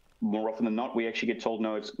more often than not, we actually get told,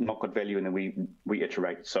 no, it's not got value, and then we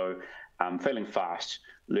iterate. So failing fast,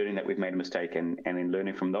 learning that we've made a mistake, and then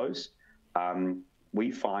learning from those.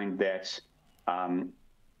 We find that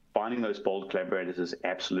finding those bold collaborators is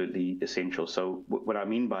absolutely essential. So what I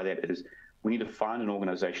mean by that is we need to find an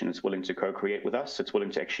organization that's willing to co-create with us. It's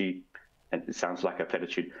willing to actually, and it sounds like a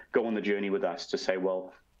platitude, go on the journey with us to say,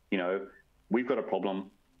 well, we've got a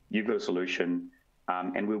problem, you've got a solution,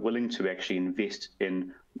 and we're willing to actually invest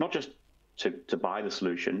in not just to buy the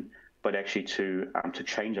solution, but actually to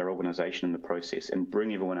change our organization in the process and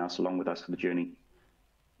bring everyone else along with us for the journey.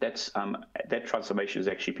 That transformation is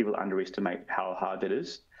actually, people underestimate how hard that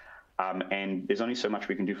is. And there's only so much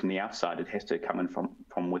we can do from the outside. It has to come in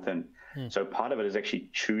from within. So part of it is actually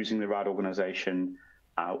choosing the right organization,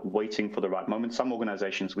 waiting for the right moment. Some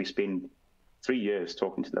organizations, we spend 3 years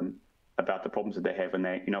talking to them about the problems that they have, and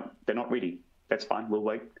they're not ready. That's fine. We'll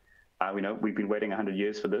wait. We've been waiting 100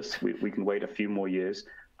 years for this. We can wait a few more years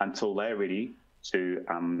until they're ready to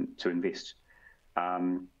invest.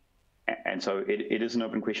 And so it is an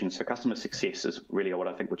open question. So customer success is really what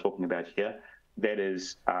I think we're talking about here. That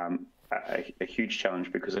is a huge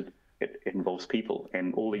challenge because it involves people,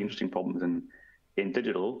 and all the interesting problems in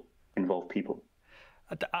digital involve people.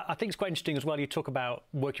 I think it's quite interesting as well. You talk about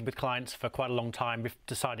working with clients for quite a long time,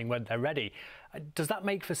 deciding when they're ready. Does that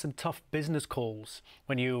make for some tough business calls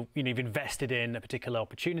when you've invested in a particular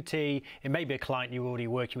opportunity? It may be a client you're already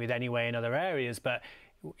working with anyway in other areas, but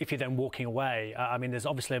if you're then walking away, there's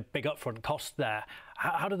obviously a big upfront cost there.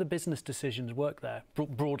 How do the business decisions work there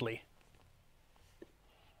broadly?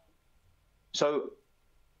 So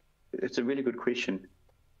it's a really good question.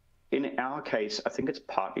 In our case, I think it's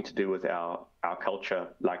partly to do with our culture.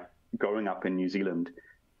 Like growing up in New Zealand,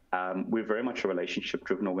 we're very much a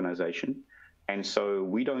relationship-driven organization, and so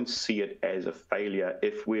we don't see it as a failure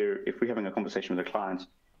if we're having a conversation with a client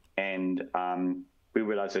and we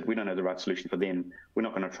realize that we don't know the right solution for them. We're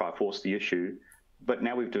not going to try to force the issue, but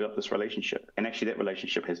now we've developed this relationship, and actually that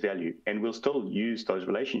relationship has value, and we'll still use those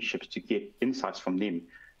relationships to get insights from them.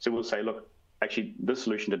 So we'll say, look, actually, this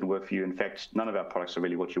solution didn't work for you. In fact, none of our products are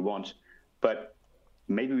really what you want, but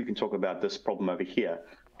maybe we can talk about this problem over here.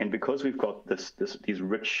 And because we've got these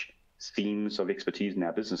rich themes of expertise in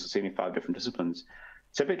our business, 75 different disciplines,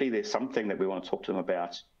 typically there's something that we want to talk to them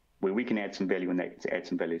about where we can add some value and they can add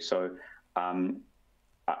some value. So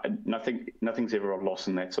nothing's ever a loss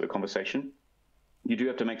in that sort of conversation. You do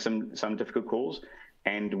have to make some difficult calls,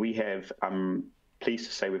 and we have, pleased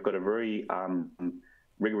to say, we've got a very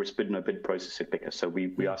rigorous bid process at Beca. So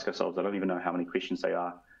we ask ourselves, I don't even know how many questions they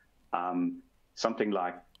are, something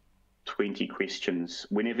like 20 questions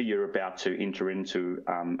whenever you're about to enter into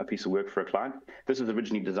a piece of work for a client. This was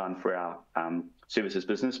originally designed for our services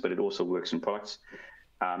business, but it also works in products.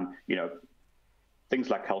 Things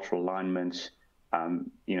like cultural alignment,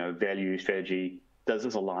 value, strategy. Does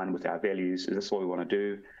this align with our values? Is this what we want to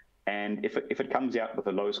do? And if it comes out with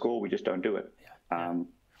a low score, we just don't do it. Yeah.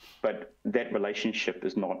 But that relationship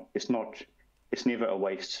it's never a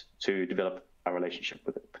waste to develop a relationship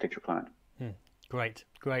with a potential client. Great.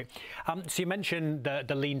 So you mentioned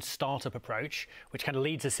the lean startup approach, which kind of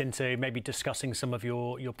leads us into maybe discussing some of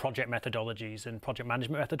your project methodologies and project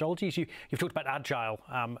management methodologies. You've talked about Agile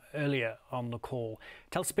earlier on the call.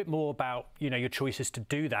 Tell us a bit more about your choices to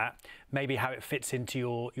do that, maybe how it fits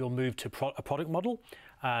into your move to a product model,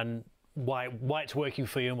 and why it's working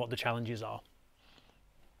for you and what the challenges are.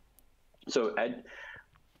 So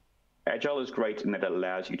Agile is great in that it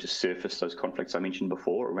allows you to surface those conflicts I mentioned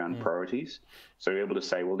before around priorities. So you're able to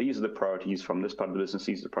say, well, these are the priorities from this part of the business,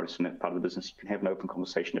 these are the priorities from that part of the business. You can have an open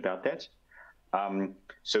conversation about that.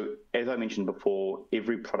 So as I mentioned before,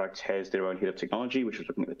 every product has their own head of technology, which is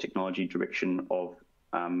looking at the technology direction of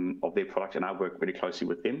their product, and I work really closely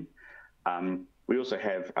with them. We also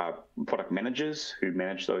have product managers who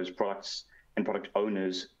manage those products, and product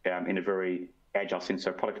owners in a very Agile sense.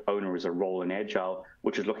 So product owner is a role in Agile,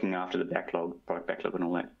 which is looking after the product backlog and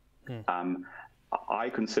all that. I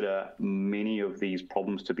consider many of these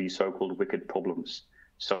problems to be so-called wicked problems.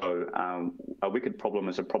 So a wicked problem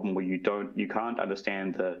is a problem where you can't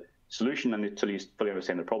understand the solution until you fully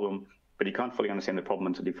understand the problem, but you can't fully understand the problem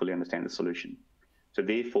until you fully understand the solution. So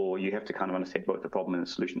therefore, you have to kind of understand both the problem and the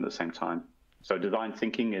solution at the same time. So design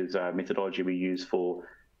thinking is a methodology we use for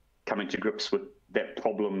coming to grips with that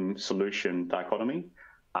problem-solution dichotomy.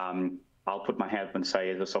 I'll put my hand up and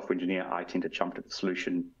say, as a software engineer, I tend to jump to the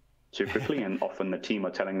solution too quickly, and often the team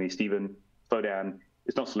are telling me, Stephen, slow down.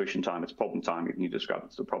 It's not solution time, it's problem time. You need to describe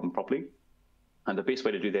the problem properly. And the best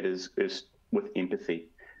way to do that is with empathy.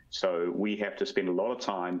 So we have to spend a lot of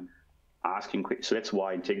time asking questions. So that's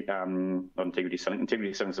why not integrity selling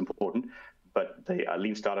is important, but the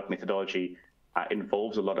lean startup methodology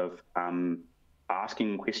involves a lot of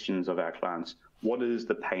asking questions of our clients. What is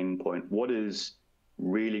the pain point? What is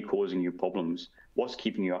really causing you problems? What's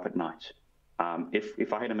keeping you up at night?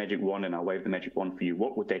 If I had a magic wand and I waved the magic wand for you,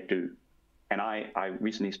 what would that do? And I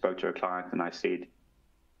recently spoke to a client and I said,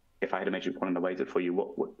 if I had a magic wand and I waved it for you,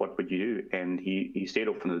 what would you do? And he stared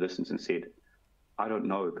off in the distance and said, I don't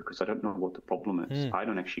know, because I don't know what the problem is. I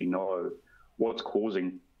don't actually know what's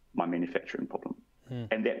causing my manufacturing problem.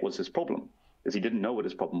 And that was his problem, is he didn't know what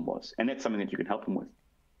his problem was. And that's something that you can help him with.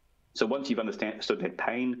 So once you've understood that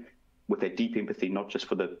pain with that deep empathy, not just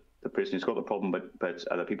for the person who's got the problem, but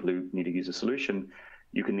other people who need to use a solution,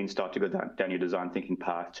 you can then start to go down your design thinking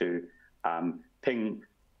path to ping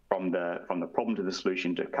from the problem to the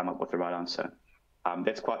solution to come up with the right answer.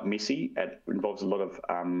 That's quite messy. It involves a lot of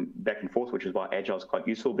back and forth, which is why Agile is quite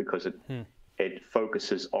useful, because it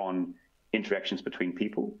focuses on interactions between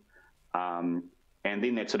people. And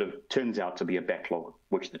then that sort of turns out to be a backlog,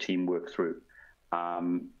 which the team work through. Now,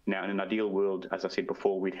 in an ideal world, as I said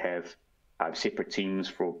before, we'd have separate teams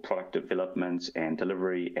for product development and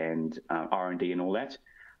delivery and R&D and all that.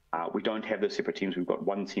 We don't have those separate teams. We've got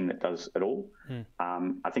one team that does it all.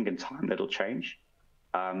 I think in time that'll change.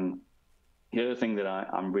 The other thing that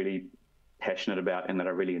I'm really passionate about and that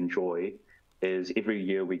I really enjoy is every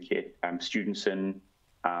year we get students in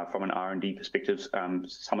from an R&D perspective,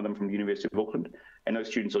 some of them from the University of Auckland, and those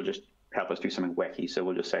students will just help us do something wacky. So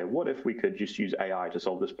we'll just say, what if we could just use AI to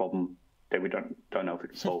solve this problem that we don't know if we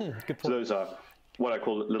can solve? So those are what I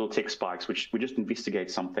call little tech spikes, which we just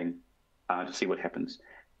investigate something to see what happens.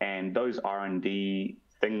 And those R&D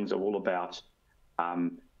things are all about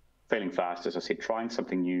failing fast, as I said, trying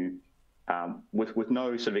something new with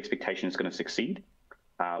no sort of expectation it's going to succeed.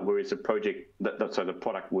 Whereas a project, so the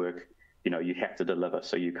product work, you have to deliver,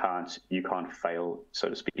 so you can't fail, so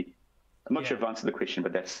to speak. I'm not sure if I've answered the question,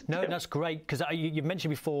 but that's... No, that's great, because you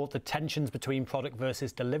mentioned before the tensions between product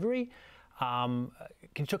versus delivery. Can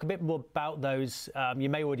you talk a bit more about those? You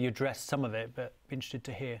may already address some of it, but be interested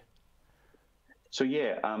to hear. So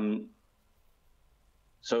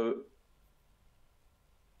so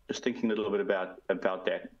just thinking a little bit about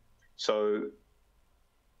that. So,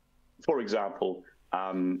 for example,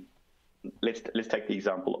 let's take the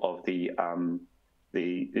example of the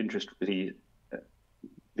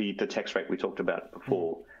tax rate we talked about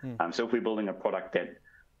before. So if we're building a product that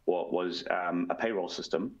was a payroll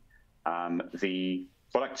system, the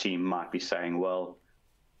product team might be saying, well,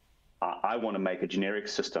 I want to make a generic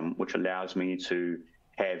system which allows me to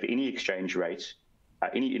have any exchange rate,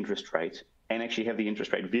 any interest rate, and actually have the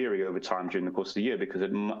interest rate vary over time during the course of the year, because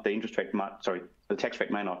the tax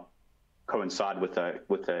rate may not coincide with the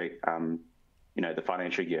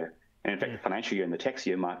financial year, and in fact the financial year and the tax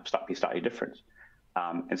year might be slightly different.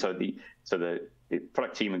 And so the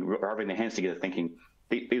product team are rubbing their hands together, thinking,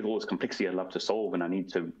 there's all this complexity I'd love to solve, and I need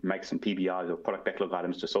to make some PBIs or product backlog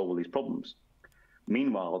items to solve all these problems.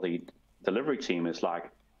 Meanwhile, the delivery team is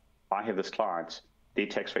like, I have this client, their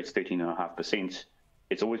tax rate's 13.5%.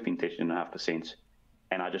 It's always been 13.5%,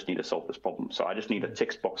 and I just need to solve this problem. So I just need a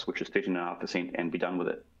text box which is 13.5% and be done with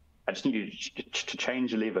it. I just need to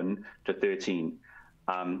change 11 to 13.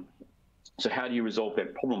 So how do you resolve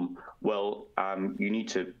that problem? Well, you need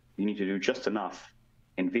to do just enough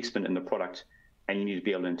investment in the product, and you need to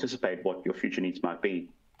be able to anticipate what your future needs might be.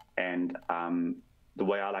 And the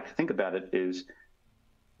way I like to think about it is,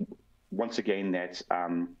 once again, that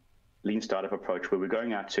lean startup approach where we're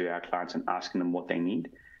going out to our clients and asking them what they need,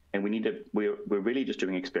 and we're really just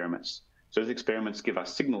doing experiments. So those experiments give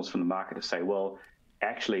us signals from the market to say, well,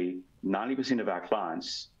 actually 90% of our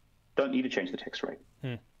clients don't need to change the tax rate.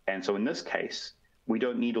 And so in this case, we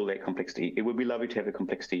don't need all that complexity. It would be lovely to have the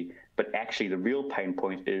complexity, but actually the real pain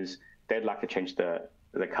point is they'd like to change the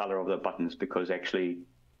color of the buttons, because actually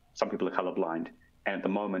some people are colorblind, and at the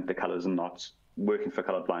moment the colors are not working for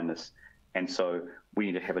color blindness. And so we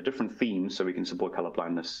need to have a different theme so we can support color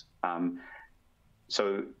blindness.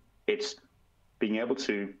 So it's being able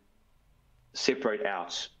to separate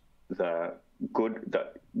out the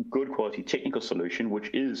good quality technical solution, which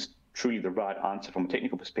is truly the right answer from a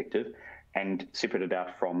technical perspective, and separate it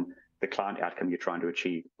out from the client outcome you're trying to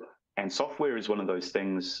achieve. And software is one of those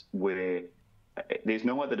things where there's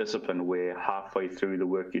no other discipline where halfway through the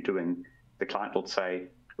work you're doing, the client will say,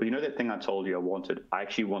 well, that thing I told you I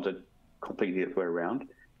actually wanted completely the other way around.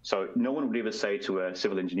 So no one would ever say to a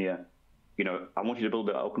civil engineer, I want you to build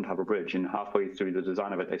the Auckland Harbour Bridge, and halfway through the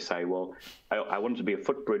design of it, they say, well, I want it to be a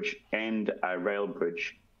footbridge and a rail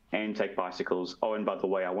bridge and take bicycles. Oh, and by the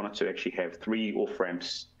way, I want it to actually have 3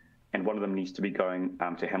 off-ramps and one of them needs to be going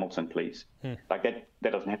to Hamilton, please. Like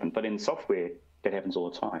that doesn't happen. But in software, that happens all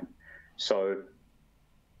the time. So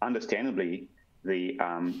understandably, the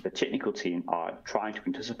technical team are trying to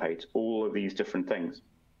anticipate all of these different things.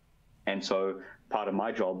 And so part of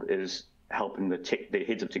my job is helping the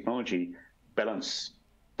heads of technology balance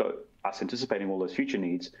us anticipating all those future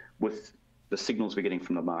needs with the signals we're getting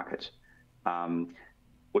from the market,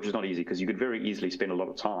 which is not easy, because you could very easily spend a lot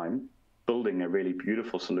of time building a really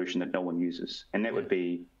beautiful solution that no one uses, and that would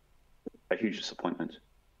be a huge disappointment.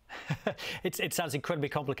 It sounds incredibly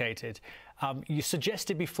complicated. You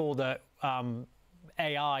suggested before that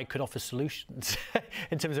AI could offer solutions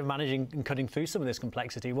in terms of managing and cutting through some of this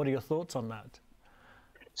complexity. What are your thoughts on that?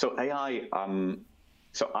 So AI,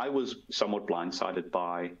 so I was somewhat blindsided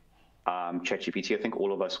by ChatGPT. I think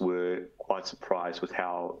all of us were quite surprised with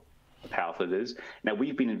how powerful it is. Now,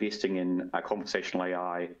 we've been investing in conversational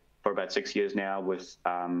AI for about 6 years now with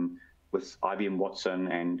IBM Watson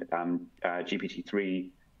and GPT-3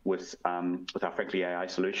 with our Frankly AI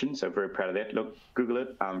solution. So very proud of that. Look, Google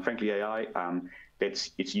it, Frankly AI.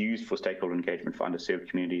 It's used for stakeholder engagement for underserved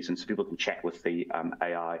communities, and so people can chat with the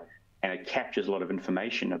AI, and it captures a lot of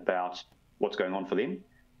information about what's going on for them.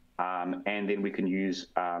 And then we can use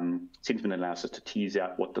sentiment analysis to tease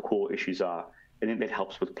out what the core issues are, and then that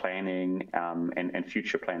helps with planning and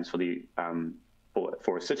future plans for the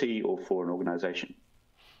for a city or for an organization.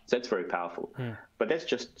 So that's very powerful. But that's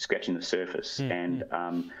just scratching the surface. And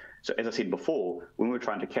so as I said before, when we're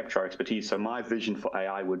trying to capture our expertise, so my vision for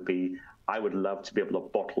AI would be, I would love to be able to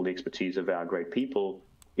bottle the expertise of our great people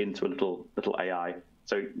into a little AI.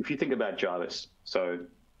 So if you think about Jarvis, so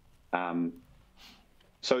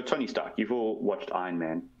Tony Stark, you've all watched Iron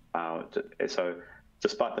Man. So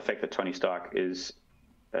despite the fact that Tony Stark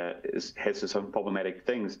has some problematic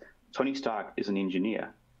things, Tony Stark is an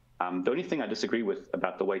engineer. The only thing I disagree with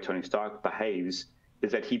about the way Tony Stark behaves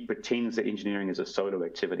is that he pretends that engineering is a solo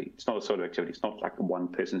activity. It's not a solo activity. It's not like one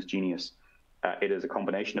person's genius. It is a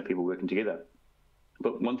combination of people working together.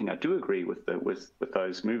 But one thing I do agree with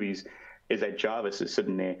those movies is that Jarvis is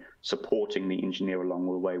sitting there supporting the engineer along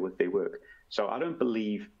the way with their work. So I don't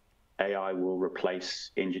believe AI will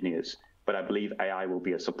replace engineers, but I believe AI will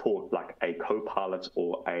be a support, like a co-pilot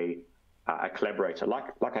or a collaborator.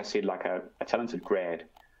 Like I said, like a talented grad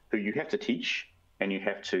who you have to teach and you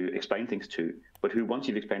have to explain things to, but who, once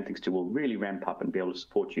you've explained things to, will really ramp up and be able to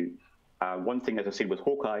support you. One thing, as I said, with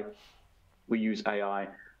Hawkeye, we use AI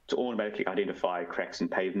to automatically identify cracks in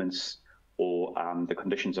pavements, or the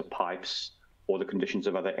conditions of pipes, or the conditions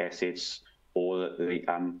of other assets, or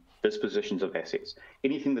the dispositions of assets.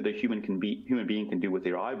 Anything that a human being can do with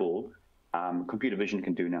their eyeball, computer vision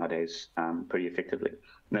can do nowadays pretty effectively.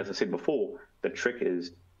 And as I said before, the trick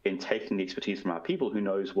is in taking the expertise from our people who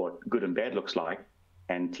knows what good and bad looks like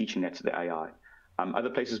and teaching that to the AI. Other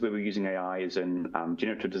places where we're using AI is in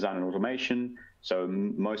generative design and automation. So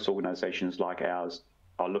most organizations like ours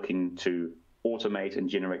are looking to automate and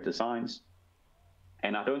generate designs.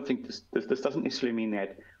 And I don't think this doesn't necessarily mean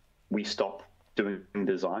that we stop doing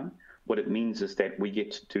design. What it means is that we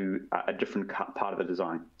get to do a different part of the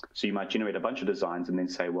design. So you might generate a bunch of designs and then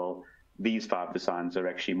say, well, these 5 designs are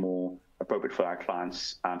actually more appropriate for our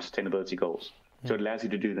clients' sustainability goals. So it allows you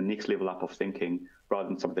to do the next level up of thinking rather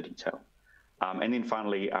than some of the detail. And then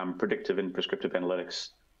finally, predictive and prescriptive analytics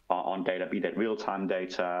on data, be that real-time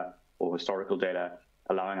data or historical data,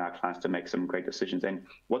 allowing our clients to make some great decisions. And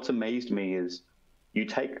what's amazed me is you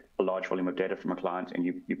take a large volume of data from a client and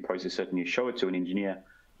you process it and you show it to an engineer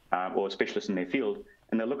or a specialist in their field,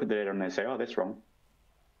 and they look at the data and they say, oh, that's wrong.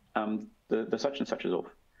 The such and such is off.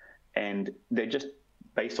 And they're just,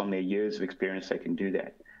 based on their years of experience, they can do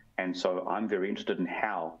that. And so I'm very interested in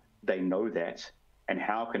how they know that and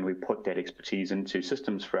how can we put that expertise into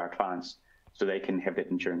systems for our clients so they can have that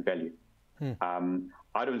enduring value.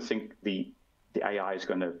 I don't think the AI is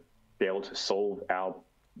going to be able to solve our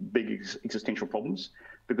big existential problems,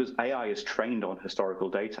 because AI is trained on historical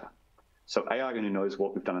data. So AI only knows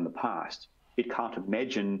what we've done in the past. It can't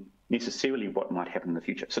imagine necessarily what might happen in the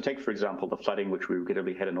future. So take, for example, the flooding which we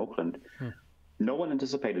regrettably had in Auckland. No one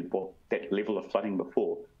anticipated that level of flooding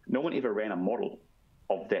before. No one ever ran a model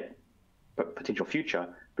of that potential future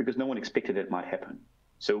because no one expected it might happen.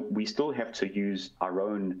 So we still have to use our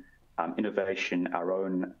own innovation, our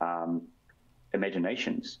own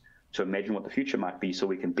imaginations to imagine what the future might be so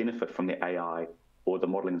we can benefit from the AI or the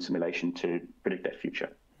modeling and simulation to predict that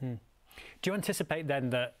future. Do you anticipate then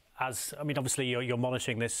that, as, I mean, obviously you're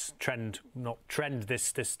monitoring this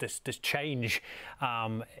this change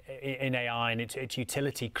in AI and its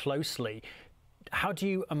utility closely. How do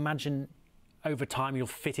you imagine over time you'll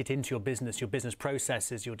fit it into your business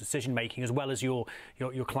processes, your decision making, as well as your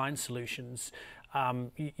client solutions.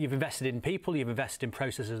 You've invested in people, you've invested in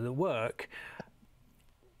processes that work.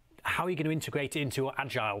 How are you going to integrate it into your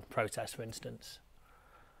agile process, for instance?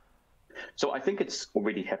 So I think it's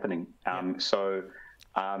already happening. Once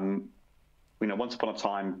upon a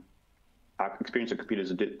time, our experience of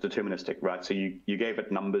computers is deterministic, right? So you gave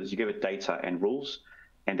it numbers, you gave it data and rules,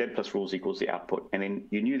 and data plus rules equals the output. And then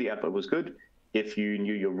you knew the output was good if you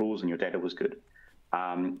knew your rules and your data was good.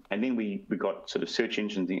 And then we got sort of search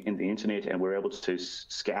engines in the internet, and we were able to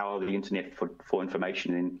scour the internet for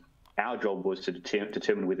information. And our job was to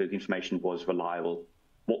determine whether the information was reliable.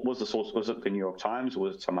 What was the source? Was it the New York Times, or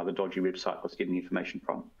was it some other dodgy website I was getting the information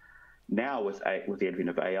from? Now, with the advent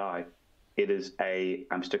of AI, it is a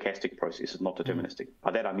stochastic process. It's not deterministic.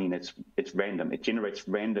 By that I mean it's random. It generates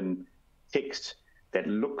random text that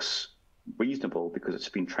looks reasonable because it's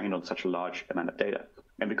been trained on such a large amount of data.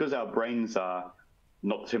 And because our brains are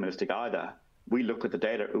not deterministic either, we look at the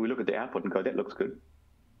data, we look at the output and go, that looks good,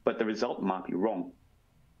 but the result might be wrong.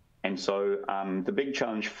 And so the big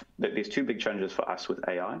challenge, there's two big challenges for us with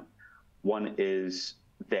AI. One is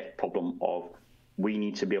that problem of we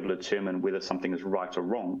need to be able to determine whether something is right or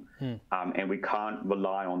wrong, and we can't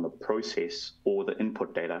rely on the process or the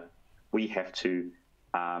input data. We have to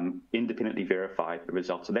independently verify the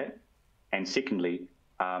results of that. And secondly,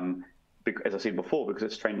 as I said before, because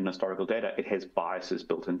it's trained on historical data, it has biases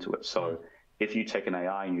built into it. So if you take an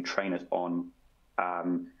AI and you train it on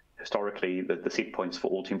historically the set points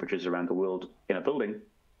for all temperatures around the world in a building,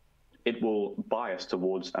 it will bias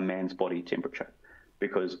towards a man's body temperature,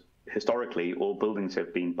 because historically all buildings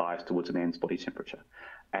have been biased towards a man's body temperature.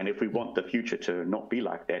 And if we want the future to not be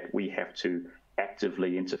like that, we have to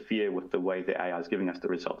actively interfere with the way the AI is giving us the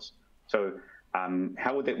results. So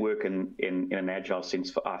how would that work in an agile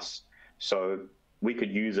sense for us? So we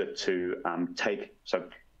could use it to take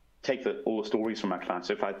all the stories from our clients.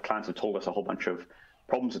 So if our clients have told us a whole bunch of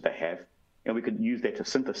problems that they have, and we could use that to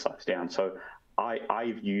synthesize down. So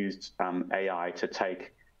I've used AI to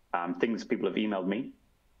take things people have emailed me,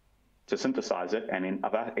 to synthesize it, and then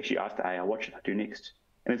I've actually asked the AI, what should I do next?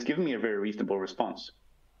 And it's given me a very reasonable response.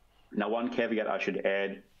 Now, one caveat I should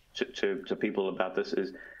add to people about this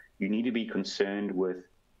is you need to be concerned with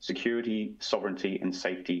security, sovereignty, and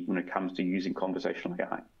safety when it comes to using conversational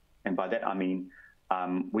AI. And by that, I mean,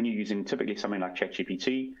 when you're using typically something like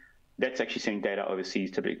ChatGPT, that's actually sending data overseas,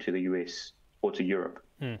 typically to the US or to Europe.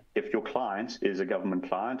 If your client is a government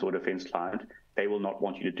client or defense client, they will not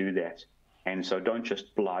want you to do that. And so don't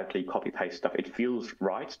just blithely copy-paste stuff. It feels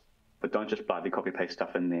right, but don't just blithely copy-paste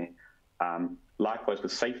stuff in there. Likewise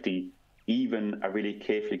with safety, even a really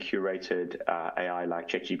carefully curated AI like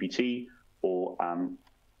ChatGPT or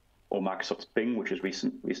Microsoft's Bing, which has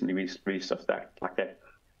recently released stuff like that,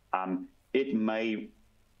 it may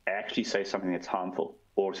actually say something that's harmful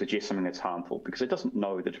or suggest something that's harmful because it doesn't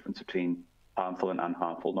know the difference between harmful and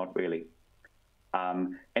unharmful, not really.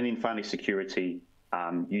 And then finally, security.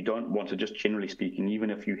 You don't want to, just generally speaking, even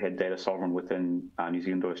if you had data sovereign within New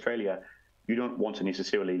Zealand or Australia, you don't want to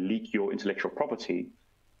necessarily leak your intellectual property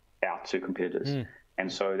out to competitors.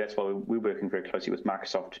 And so that's why we're working very closely with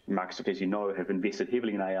Microsoft. Microsoft, as you know, have invested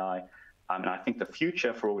heavily in AI. And I think the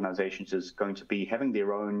future for organizations is going to be having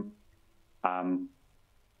their own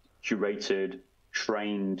curated,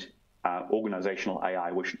 trained organizational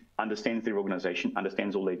AI, which understands their organization,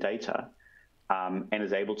 understands all their data, and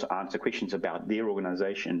is able to answer questions about their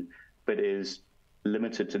organization, but is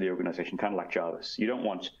limited to the organization, kind of like Jarvis. You don't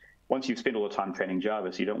want, once you've spent all the time training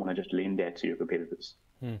Jarvis, you don't want to just lend that to your competitors.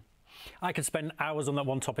 I could spend hours on that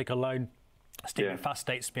one topic alone. Stephen,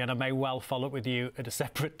 fascinates me, and I may well follow up with you at a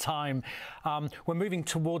separate time. We're moving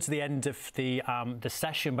towards the end of the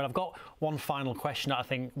session, but I've got one final question that I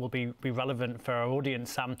think will be relevant for our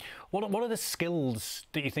audience. What are the skills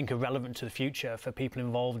that you think are relevant to the future for people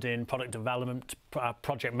involved in product development,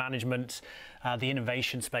 project management, the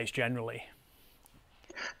innovation space generally?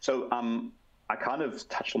 So I kind of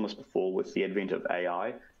touched on this before with the advent of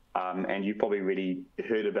AI, and you've probably already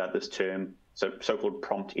heard about this term, so-called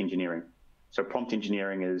prompt engineering. So prompt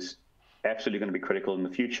engineering is absolutely going to be critical in the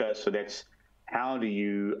future. So that's how do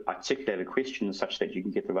you articulate a question such that you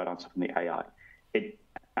can get the right answer from the AI. It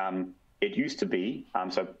used to be,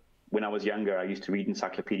 so when I was younger, I used to read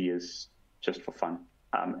encyclopedias just for fun.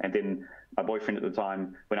 And then my boyfriend at the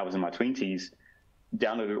time, when I was in my 20s,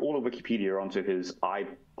 downloaded all of Wikipedia onto his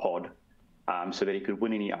iPod so that he could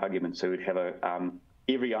win any argument. So he'd have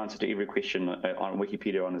every answer to every question on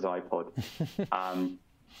Wikipedia on his iPod.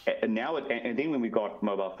 And then when we got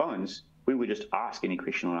mobile phones, we would just ask any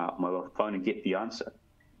question on our mobile phone and get the answer.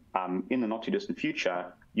 in the not too distant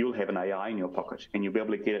future, you'll have an AI in your pocket and you'll be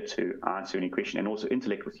able to get it to answer any question and also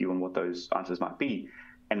intellect with you on what those answers might be.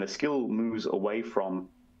 And the skill moves away from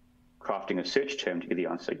crafting a search term to get the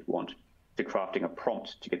answer you want to crafting a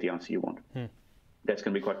prompt to get the answer you want. That's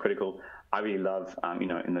going to be quite critical. I really love, if we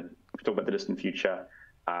talk about the distant future,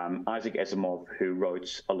 Isaac Asimov, who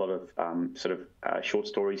wrote a lot of short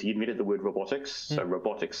stories, he invented the word robotics. So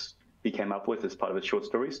robotics he came up with as part of his short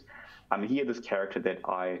stories. He had this character that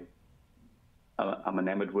I'm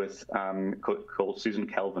enamored with called Susan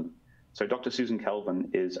Calvin. So Dr. Susan Calvin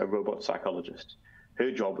is a robot psychologist. Her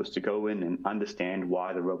job was to go in and understand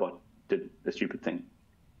why the robot did the stupid thing.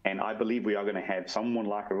 And I believe we are going to have someone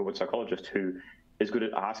like a robot psychologist who is good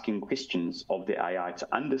at asking questions of the AI to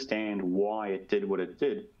understand why it did what it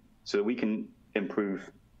did so that we can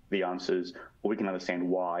improve the answers or we can understand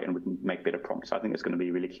why and we can make better prompts. I think it's going to be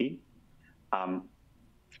really key.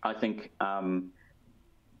 I think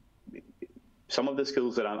some of the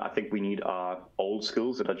skills that I think we need are old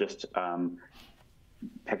skills that are just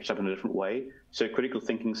packaged up in a different way. So critical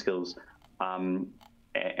thinking skills and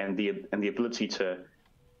the ability to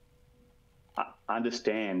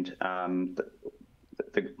understand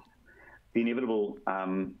the inevitable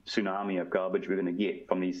tsunami of garbage we're going to get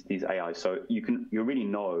from these AIs. So you already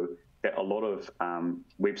know that a lot of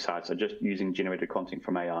websites are just using generated content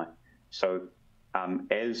from AI. So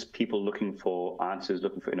as people looking for answers,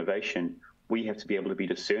 looking for innovation, we have to be able to be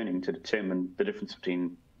discerning to determine the difference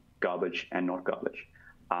between garbage and not garbage.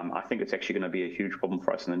 I think it's actually going to be a huge problem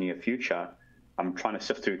for us in the near future. I'm trying to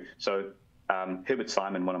sift through. So Herbert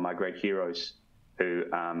Simon, one of my great heroes, who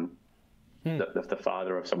the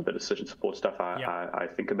father of some of the decision support stuff I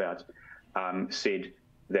think about, said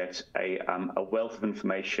that a wealth of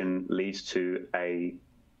information leads to a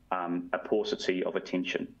paucity of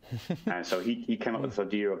attention. And so he came up with this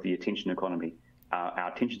idea of the attention economy.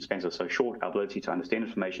 Our attention spans are so short, our ability to understand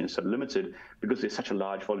information is so limited because there's such a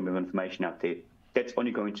large volume of information out there. That's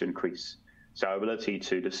only going to increase. So our ability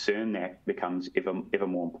to discern that becomes ever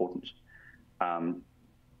more important.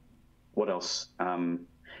 What else?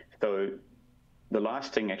 So the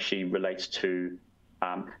last thing actually relates to,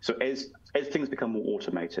 so as things become more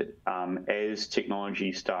automated, as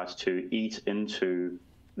technology starts to eat into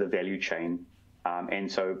the value chain,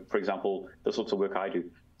 and so, for example, the sorts of work I do,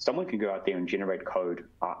 someone can go out there and generate code.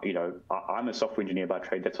 I'm a software engineer by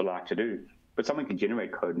trade, that's what I like to do, but someone can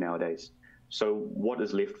generate code nowadays. So what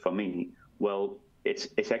is left for me? Well,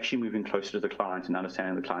 it's actually moving closer to the client and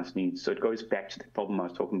understanding the client's needs. So it goes back to the problem I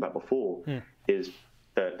was talking about before, is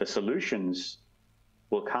the solutions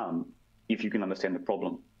will come if you can understand the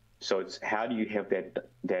problem. So it's how do you have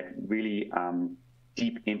that really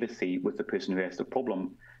deep empathy with the person who has the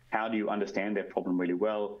problem? How do you understand that problem really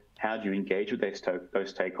well? How do you engage with those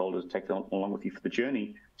stakeholders, take them along with you for the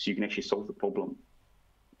journey so you can actually solve the problem?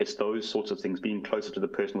 It's those sorts of things, being closer to the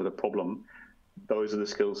person with a problem. Those are the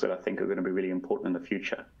skills that I think are going to be really important in the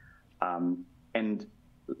future. And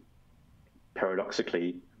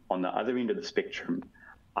paradoxically, on the other end of the spectrum,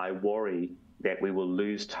 I worry that we will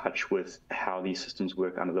lose touch with how these systems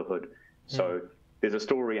work under the hood. So there's a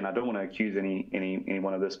story, and I don't want to accuse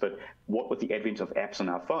anyone of this, but what with the advent of apps on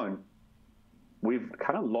our phone, we've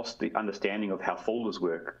kind of lost the understanding of how folders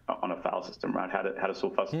work on a file system, right? How to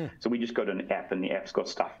sort files. So we just go to an app, and the app's got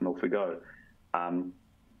stuff, and off we go.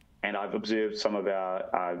 And I've observed some of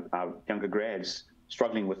our younger grads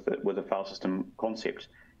struggling with the file system concept.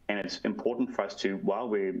 And it's important for us to, while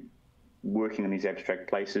we're working in these abstract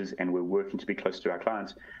places and we're working to be close to our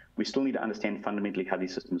clients, we still need to understand fundamentally how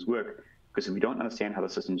these systems work. Because if we don't understand how the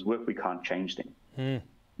systems work, we can't change them. And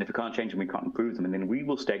if we can't change them, we can't improve them. And then we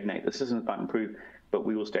will stagnate. The systems might improve, but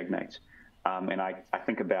we will stagnate. And I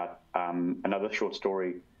think about another short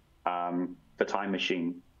story, The Time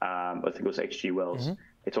Machine. I think it was H.G. Wells.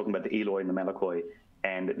 They're talking about the Eloi and the Malakoi.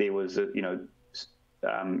 And there was,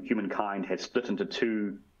 humankind had split into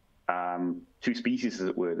two species, as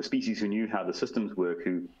it were. The species who knew how the systems work,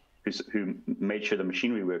 who made sure the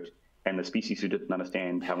machinery worked, and the species who didn't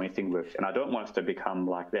understand how anything worked. And I don't want us to become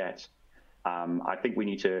like that. I think we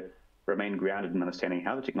need to remain grounded in understanding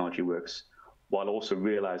how the technology works, while also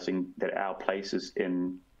realizing that our place is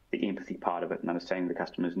in the empathy part of it and understanding the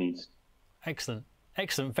customer's needs. Excellent.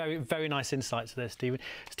 Excellent. Very, very nice insights there, Stephen.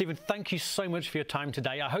 Stephen, thank you so much for your time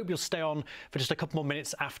today. I hope you'll stay on for just a couple more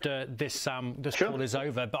minutes after this call is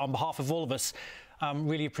over. But on behalf of all of us,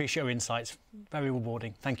 really appreciate your insights. Very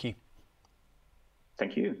rewarding. Thank you.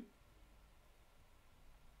 Thank you.